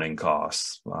in running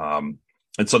costs. And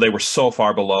so they were so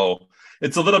far below.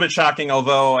 It's a little bit shocking,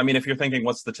 although, I mean, if you're thinking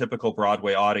what's the typical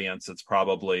Broadway audience, it's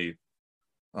probably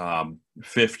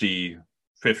 50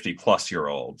 plus year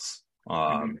olds.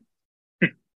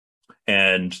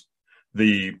 And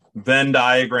the Venn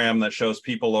diagram that shows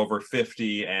people over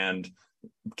 50 and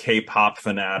K-pop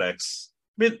fanatics,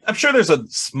 I mean, I'm sure there's a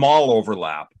small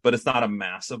overlap, but it's not a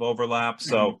massive overlap.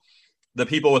 So the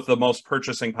people with the most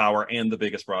purchasing power and the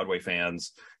biggest Broadway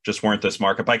fans just weren't this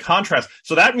market. By contrast,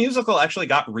 so that musical actually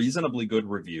got reasonably good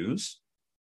reviews.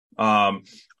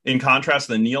 In contrast,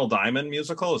 the Neil Diamond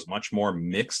musical is much more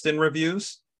mixed in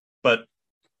reviews. But,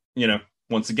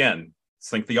 once again,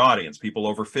 think the audience, people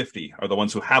over 50 are the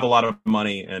ones who have a lot of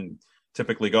money and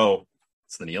typically go,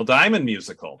 it's the Neil Diamond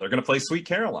musical. They're going to play Sweet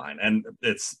Caroline. And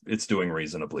it's doing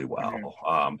reasonably well.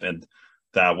 And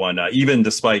that one, even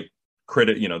despite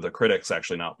the critics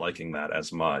actually not liking that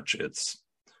as much, it's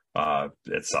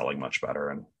selling much better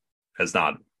and has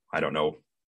not, I don't know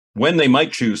when they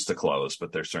might choose to close,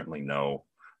 but there's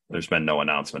been no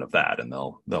announcement of that, and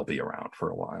they'll be around for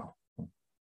a while.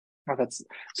 Oh,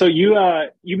 so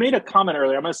you made a comment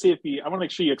earlier. I want to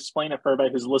make sure you explain it for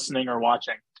everybody who's listening or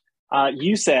watching.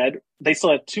 You said they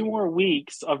still had 2 more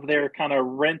weeks of their kind of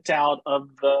rent out of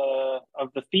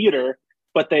the theater,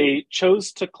 but they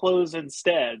chose to close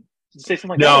instead. Did you say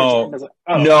something like that?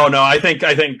 No. I think.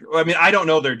 I mean, I don't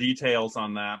know their details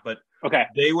on that, but okay.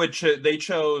 They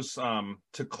chose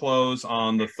to close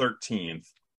on the 13th,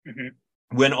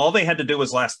 when all they had to do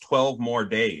was last 12 more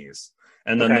days.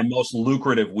 And then the most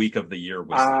lucrative week of the year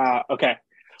was. Okay.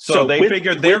 So they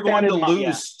figured they're going to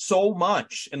lose so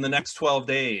much in the next 12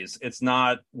 days. It's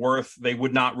not worth, they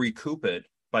would not recoup it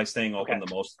by staying open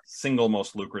the single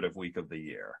most lucrative week of the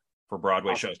year for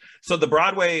Broadway shows. So the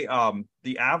Broadway,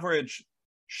 the average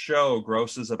show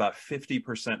grosses about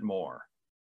 50% more.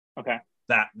 Okay.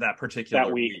 That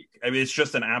particular week. I mean, it's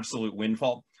just an absolute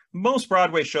windfall. Most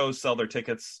Broadway shows sell their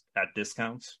tickets at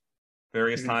discounts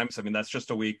various times. I mean, that's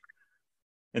just a week.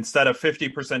 Instead of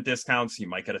 50% discounts, you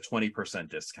might get a 20%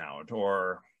 discount,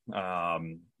 or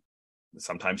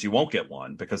sometimes you won't get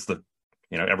one because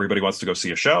everybody wants to go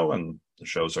see a show and the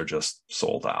shows are just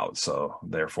sold out. So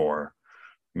therefore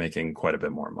making quite a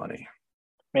bit more money.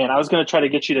 Man, I was going to try to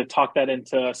get you to talk that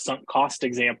into a sunk cost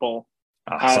example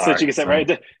So that Sorry. you can say,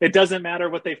 right, it doesn't matter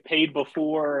what they've paid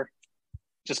before.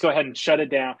 Just go ahead and shut it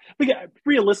down.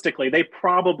 Realistically, they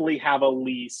probably have a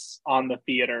lease on the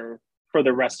theater for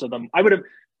the rest of them. I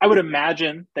would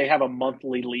imagine they have a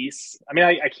monthly lease. I mean,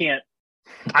 I can't.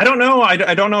 I don't know.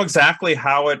 I don't know exactly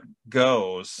how it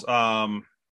goes.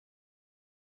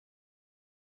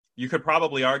 You could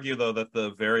probably argue, though, that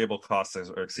the variable costs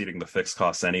are exceeding the fixed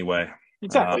costs anyway.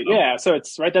 Exactly. Yeah. So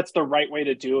it's right. That's the right way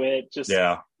to do it. Just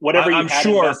whatever you had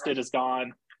invested is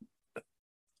gone.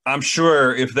 I'm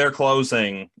sure if they're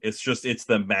closing, it's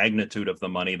the magnitude of the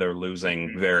money they're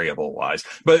losing variable wise.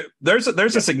 But there's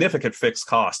a significant fixed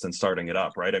cost in starting it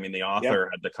up, right? I mean, the author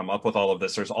had to come up with all of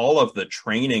this. There's all of the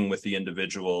training with the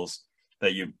individuals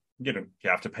that you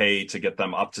have to pay to get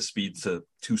them up to speed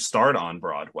to start on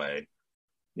Broadway.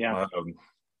 Yeah.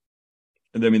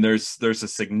 And I mean, there's a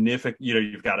significant,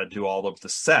 you've got to do all of the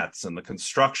sets and the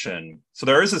construction. So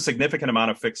there is a significant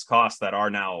amount of fixed costs that are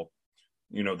now,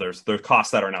 there's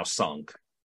costs that are now sunk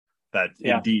that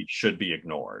indeed should be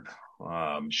ignored.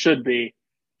 But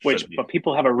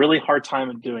people have a really hard time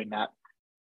in doing that.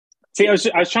 See, I was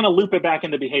trying to loop it back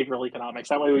into behavioral economics.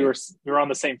 That way we were on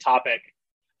the same topic.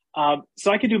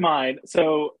 So I could do mine.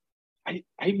 So I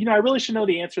really should know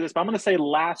the answer to this, but I'm going to say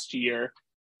last year,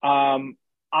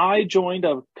 I joined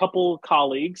a couple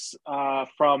colleagues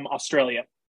from Australia.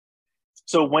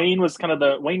 So Wayne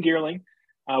Geerling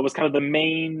was kind of the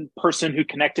main person who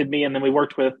connected me, and then we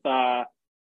worked with.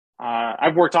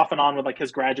 I've worked off and on with like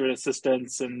his graduate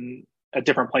assistants and at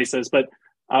different places, but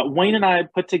Wayne and I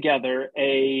put together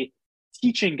a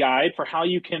teaching guide for how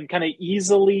you can kind of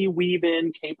easily weave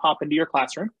in K-pop into your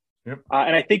classroom. Yep.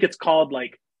 And I think it's called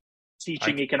like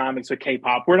Teaching Economics with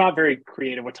K-pop. We're not very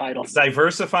creative with titles.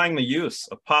 Diversifying the use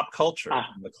of pop culture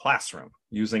in the classroom,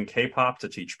 using K-pop to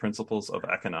teach principles of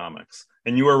economics.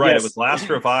 And you were right. Yes. It was last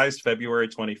revised February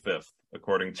 25th,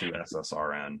 according to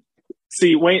SSRN.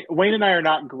 See, Wayne and I are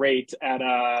not great at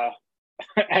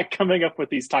at coming up with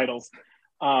these titles.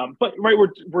 But right,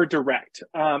 we're direct.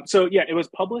 So yeah, it was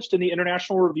published in the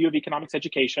International Review of Economics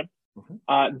Education.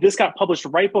 Mm-hmm. This got published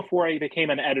right before I became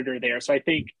an editor there. So I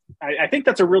think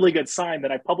that's a really good sign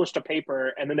that I published a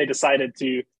paper and then they decided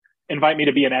to invite me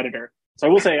to be an editor. So I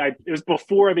will say it was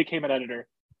before I became an editor.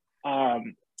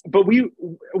 But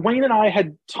Wayne and I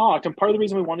had talked, and part of the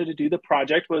reason we wanted to do the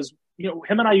project was,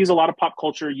 him and I use a lot of pop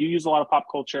culture. You use a lot of pop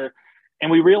culture, and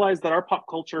we realized that our pop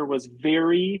culture was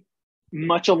very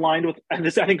much aligned with, and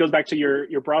this I think goes back to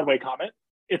your Broadway comment.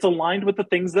 It's aligned with the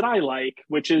things that I like,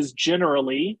 which is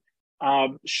generally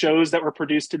shows that were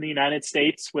produced in the United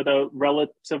States with a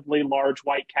relatively large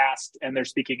white cast, and they're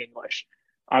speaking English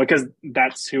because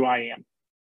that's who I am.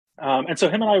 And so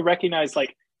him and I recognized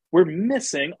like we're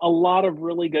missing a lot of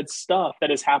really good stuff that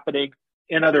is happening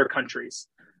in other countries.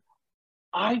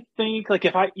 I think like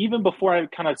even before I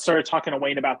kind of started talking to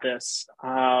Wayne about this,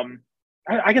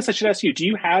 I guess I should ask you, do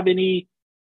you have any,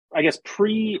 I guess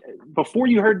before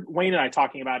you heard Wayne and I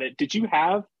talking about it, did you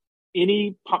have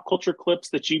any pop culture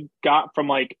clips that you got from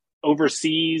like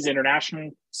overseas,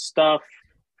 international stuff?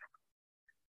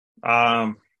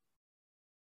 I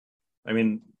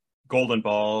mean, Golden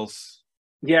Balls.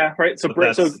 Yeah, right. So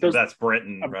that's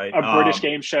Britain, right? A British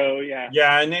game show, yeah.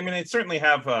 Yeah, and I mean they certainly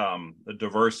have a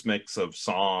diverse mix of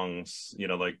songs,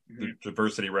 like the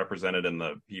diversity represented in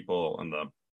the people and the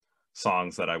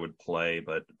songs that I would play,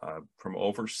 but from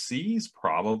overseas,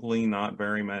 probably not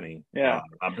very many. Yeah,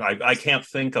 I can't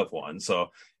think of one, so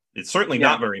it's certainly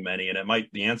not very many, and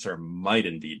the answer might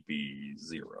indeed be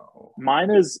zero.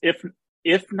 Mine is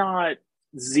if not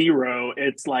zero,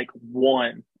 it's like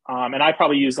one. And I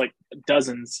probably use like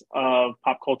dozens of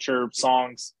pop culture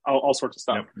songs, all sorts of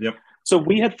stuff. Yep. So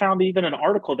we had found even an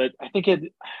article that I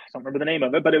don't remember the name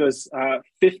of it, but it was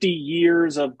 50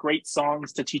 years of great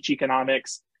songs to teach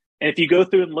economics. And if you go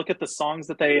through and look at the songs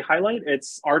that they highlight,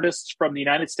 it's artists from the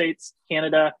United States,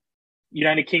 Canada,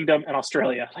 United Kingdom, and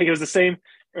Australia. Like it was the same,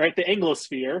 right? The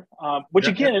Anglosphere, which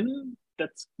again,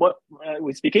 that's what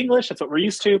we speak English. That's what we're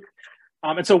used to.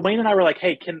 And so Wayne and I were like,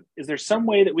 hey, is there some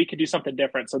way that we could do something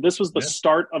different? So this was the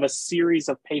start of a series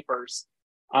of papers.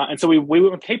 And so we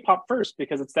went with K-pop first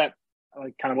because it's that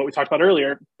kind of what we talked about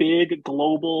earlier, big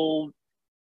global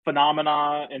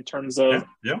phenomena in terms of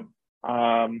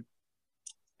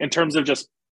in terms of just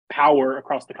power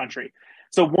across the country.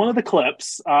 So one of the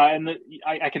clips, and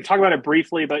I can talk about it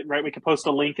briefly, but right, we can post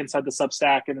a link inside the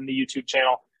Substack and in the YouTube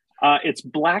channel. It's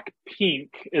Blackpink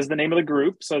is the name of the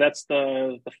group. So that's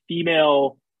the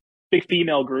big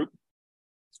female group.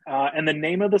 And the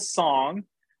name of the song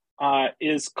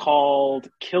is called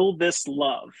Kill This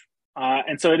Love.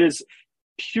 And so it is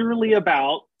purely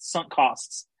about sunk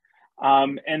costs.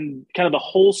 And kind of the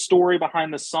whole story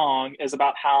behind the song is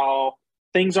about how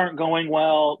things aren't going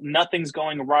well, nothing's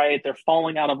going right, they're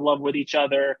falling out of love with each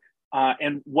other,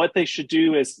 and what they should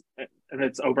do is, and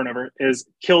it's over and over, is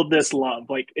kill this love.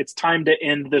 Like, it's time to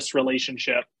end this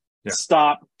relationship. Yeah.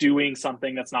 Stop doing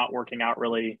something that's not working out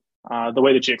really the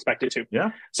way that you expect it to.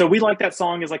 Yeah. So we like that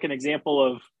song as like an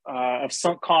example of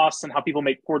sunk costs and how people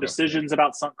make poor decisions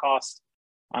about sunk costs.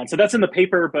 So that's in the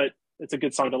paper, but it's a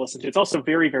good song to listen to. It's also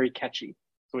very, very catchy.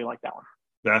 So we like that one.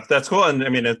 That's cool. And I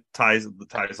mean, it ties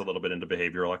a little bit into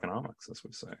behavioral economics, as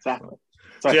we say. Exactly.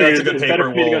 So yeah, it's a good it's paper. Better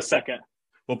for me to go second.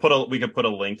 We could put a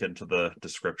link into the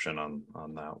description on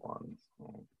that one.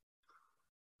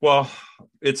 Well,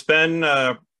 it's been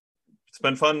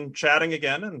fun chatting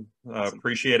again, and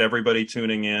appreciate everybody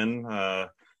tuning in.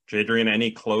 Jadrian,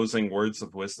 any closing words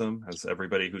of wisdom as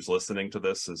everybody who's listening to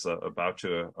this is about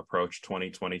to approach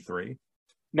 2023?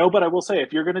 No, but I will say,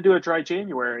 if you're going to do a dry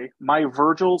January, my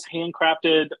Virgil's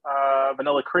handcrafted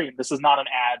vanilla cream. This is not an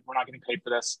ad. We're not getting paid for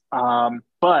this.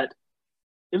 But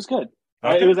it was good.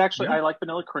 Okay. It was actually, I like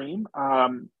vanilla cream.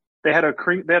 They had a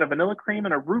vanilla cream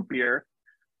and a root beer.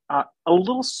 A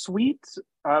little sweet,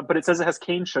 but it says it has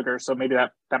cane sugar, so maybe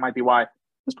that might be why.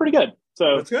 It's pretty good.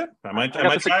 So that's good. I might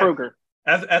try Kroger.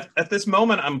 At this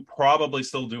moment, I'm probably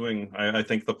still doing. I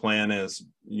think the plan is,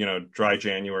 dry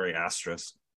January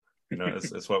asterisk.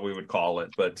 Is what we would call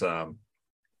it. But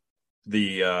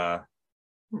it's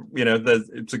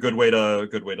a good way to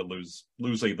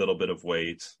lose a little bit of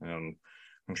weight and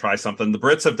try something. The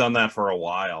Brits have done that for a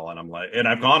while, and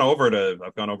I've gone over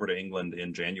to England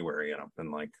in January, and I've been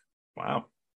like, wow,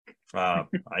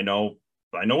 I know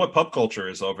what pub culture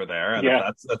is over there, and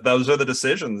if those are the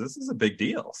decisions, this is a big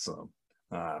deal. So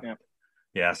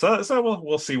so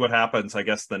we'll see what happens. I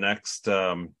guess the next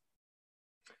time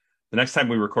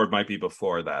we record might be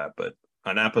before that, but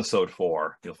on episode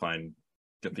 4, you'll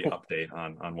get the update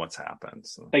on what's happened.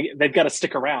 So. They've got to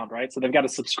stick around, right? So they've got to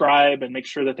subscribe and make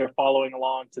sure that they're following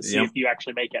along to see if you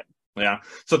actually make it. Yeah.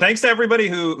 So thanks to everybody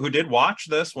who did watch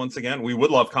this. Once again, we would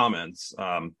love comments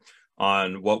on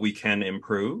what we can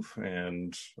improve,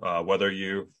 and whether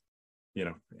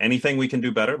anything we can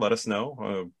do better, let us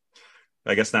know.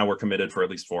 I guess now we're committed for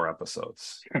at least 4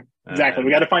 episodes. Exactly.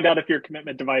 We got to find out if your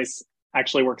commitment device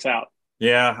actually works out.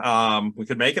 Yeah, we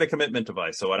could make it a commitment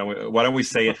device. So why don't we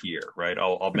say it here, right?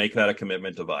 I'll make that a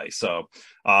commitment device. So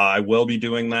I will be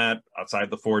doing that outside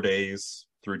the 4 days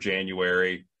through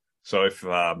January. So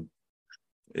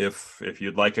if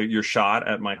you'd like your shot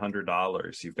at my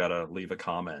 $100, you've got to leave a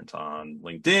comment on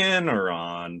LinkedIn or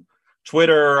on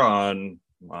Twitter, on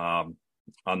the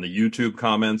YouTube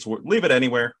comments. Leave it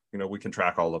anywhere. We can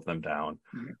track all of them down.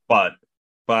 Mm-hmm. But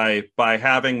by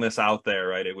having this out there,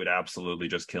 right, it would absolutely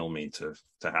just kill me to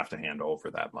have to hand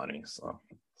over that money. So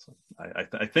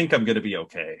I think I'm going to be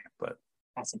okay. But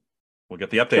awesome. We'll get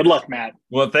the update. Good luck, Matt.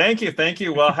 Well, thank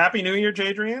you. Well, Happy New Year,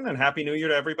 Jadrian, and Happy New Year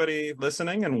to everybody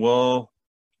listening. And we'll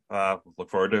look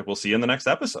forward to. We'll see you in the next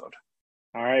episode.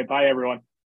 All right. Bye, everyone.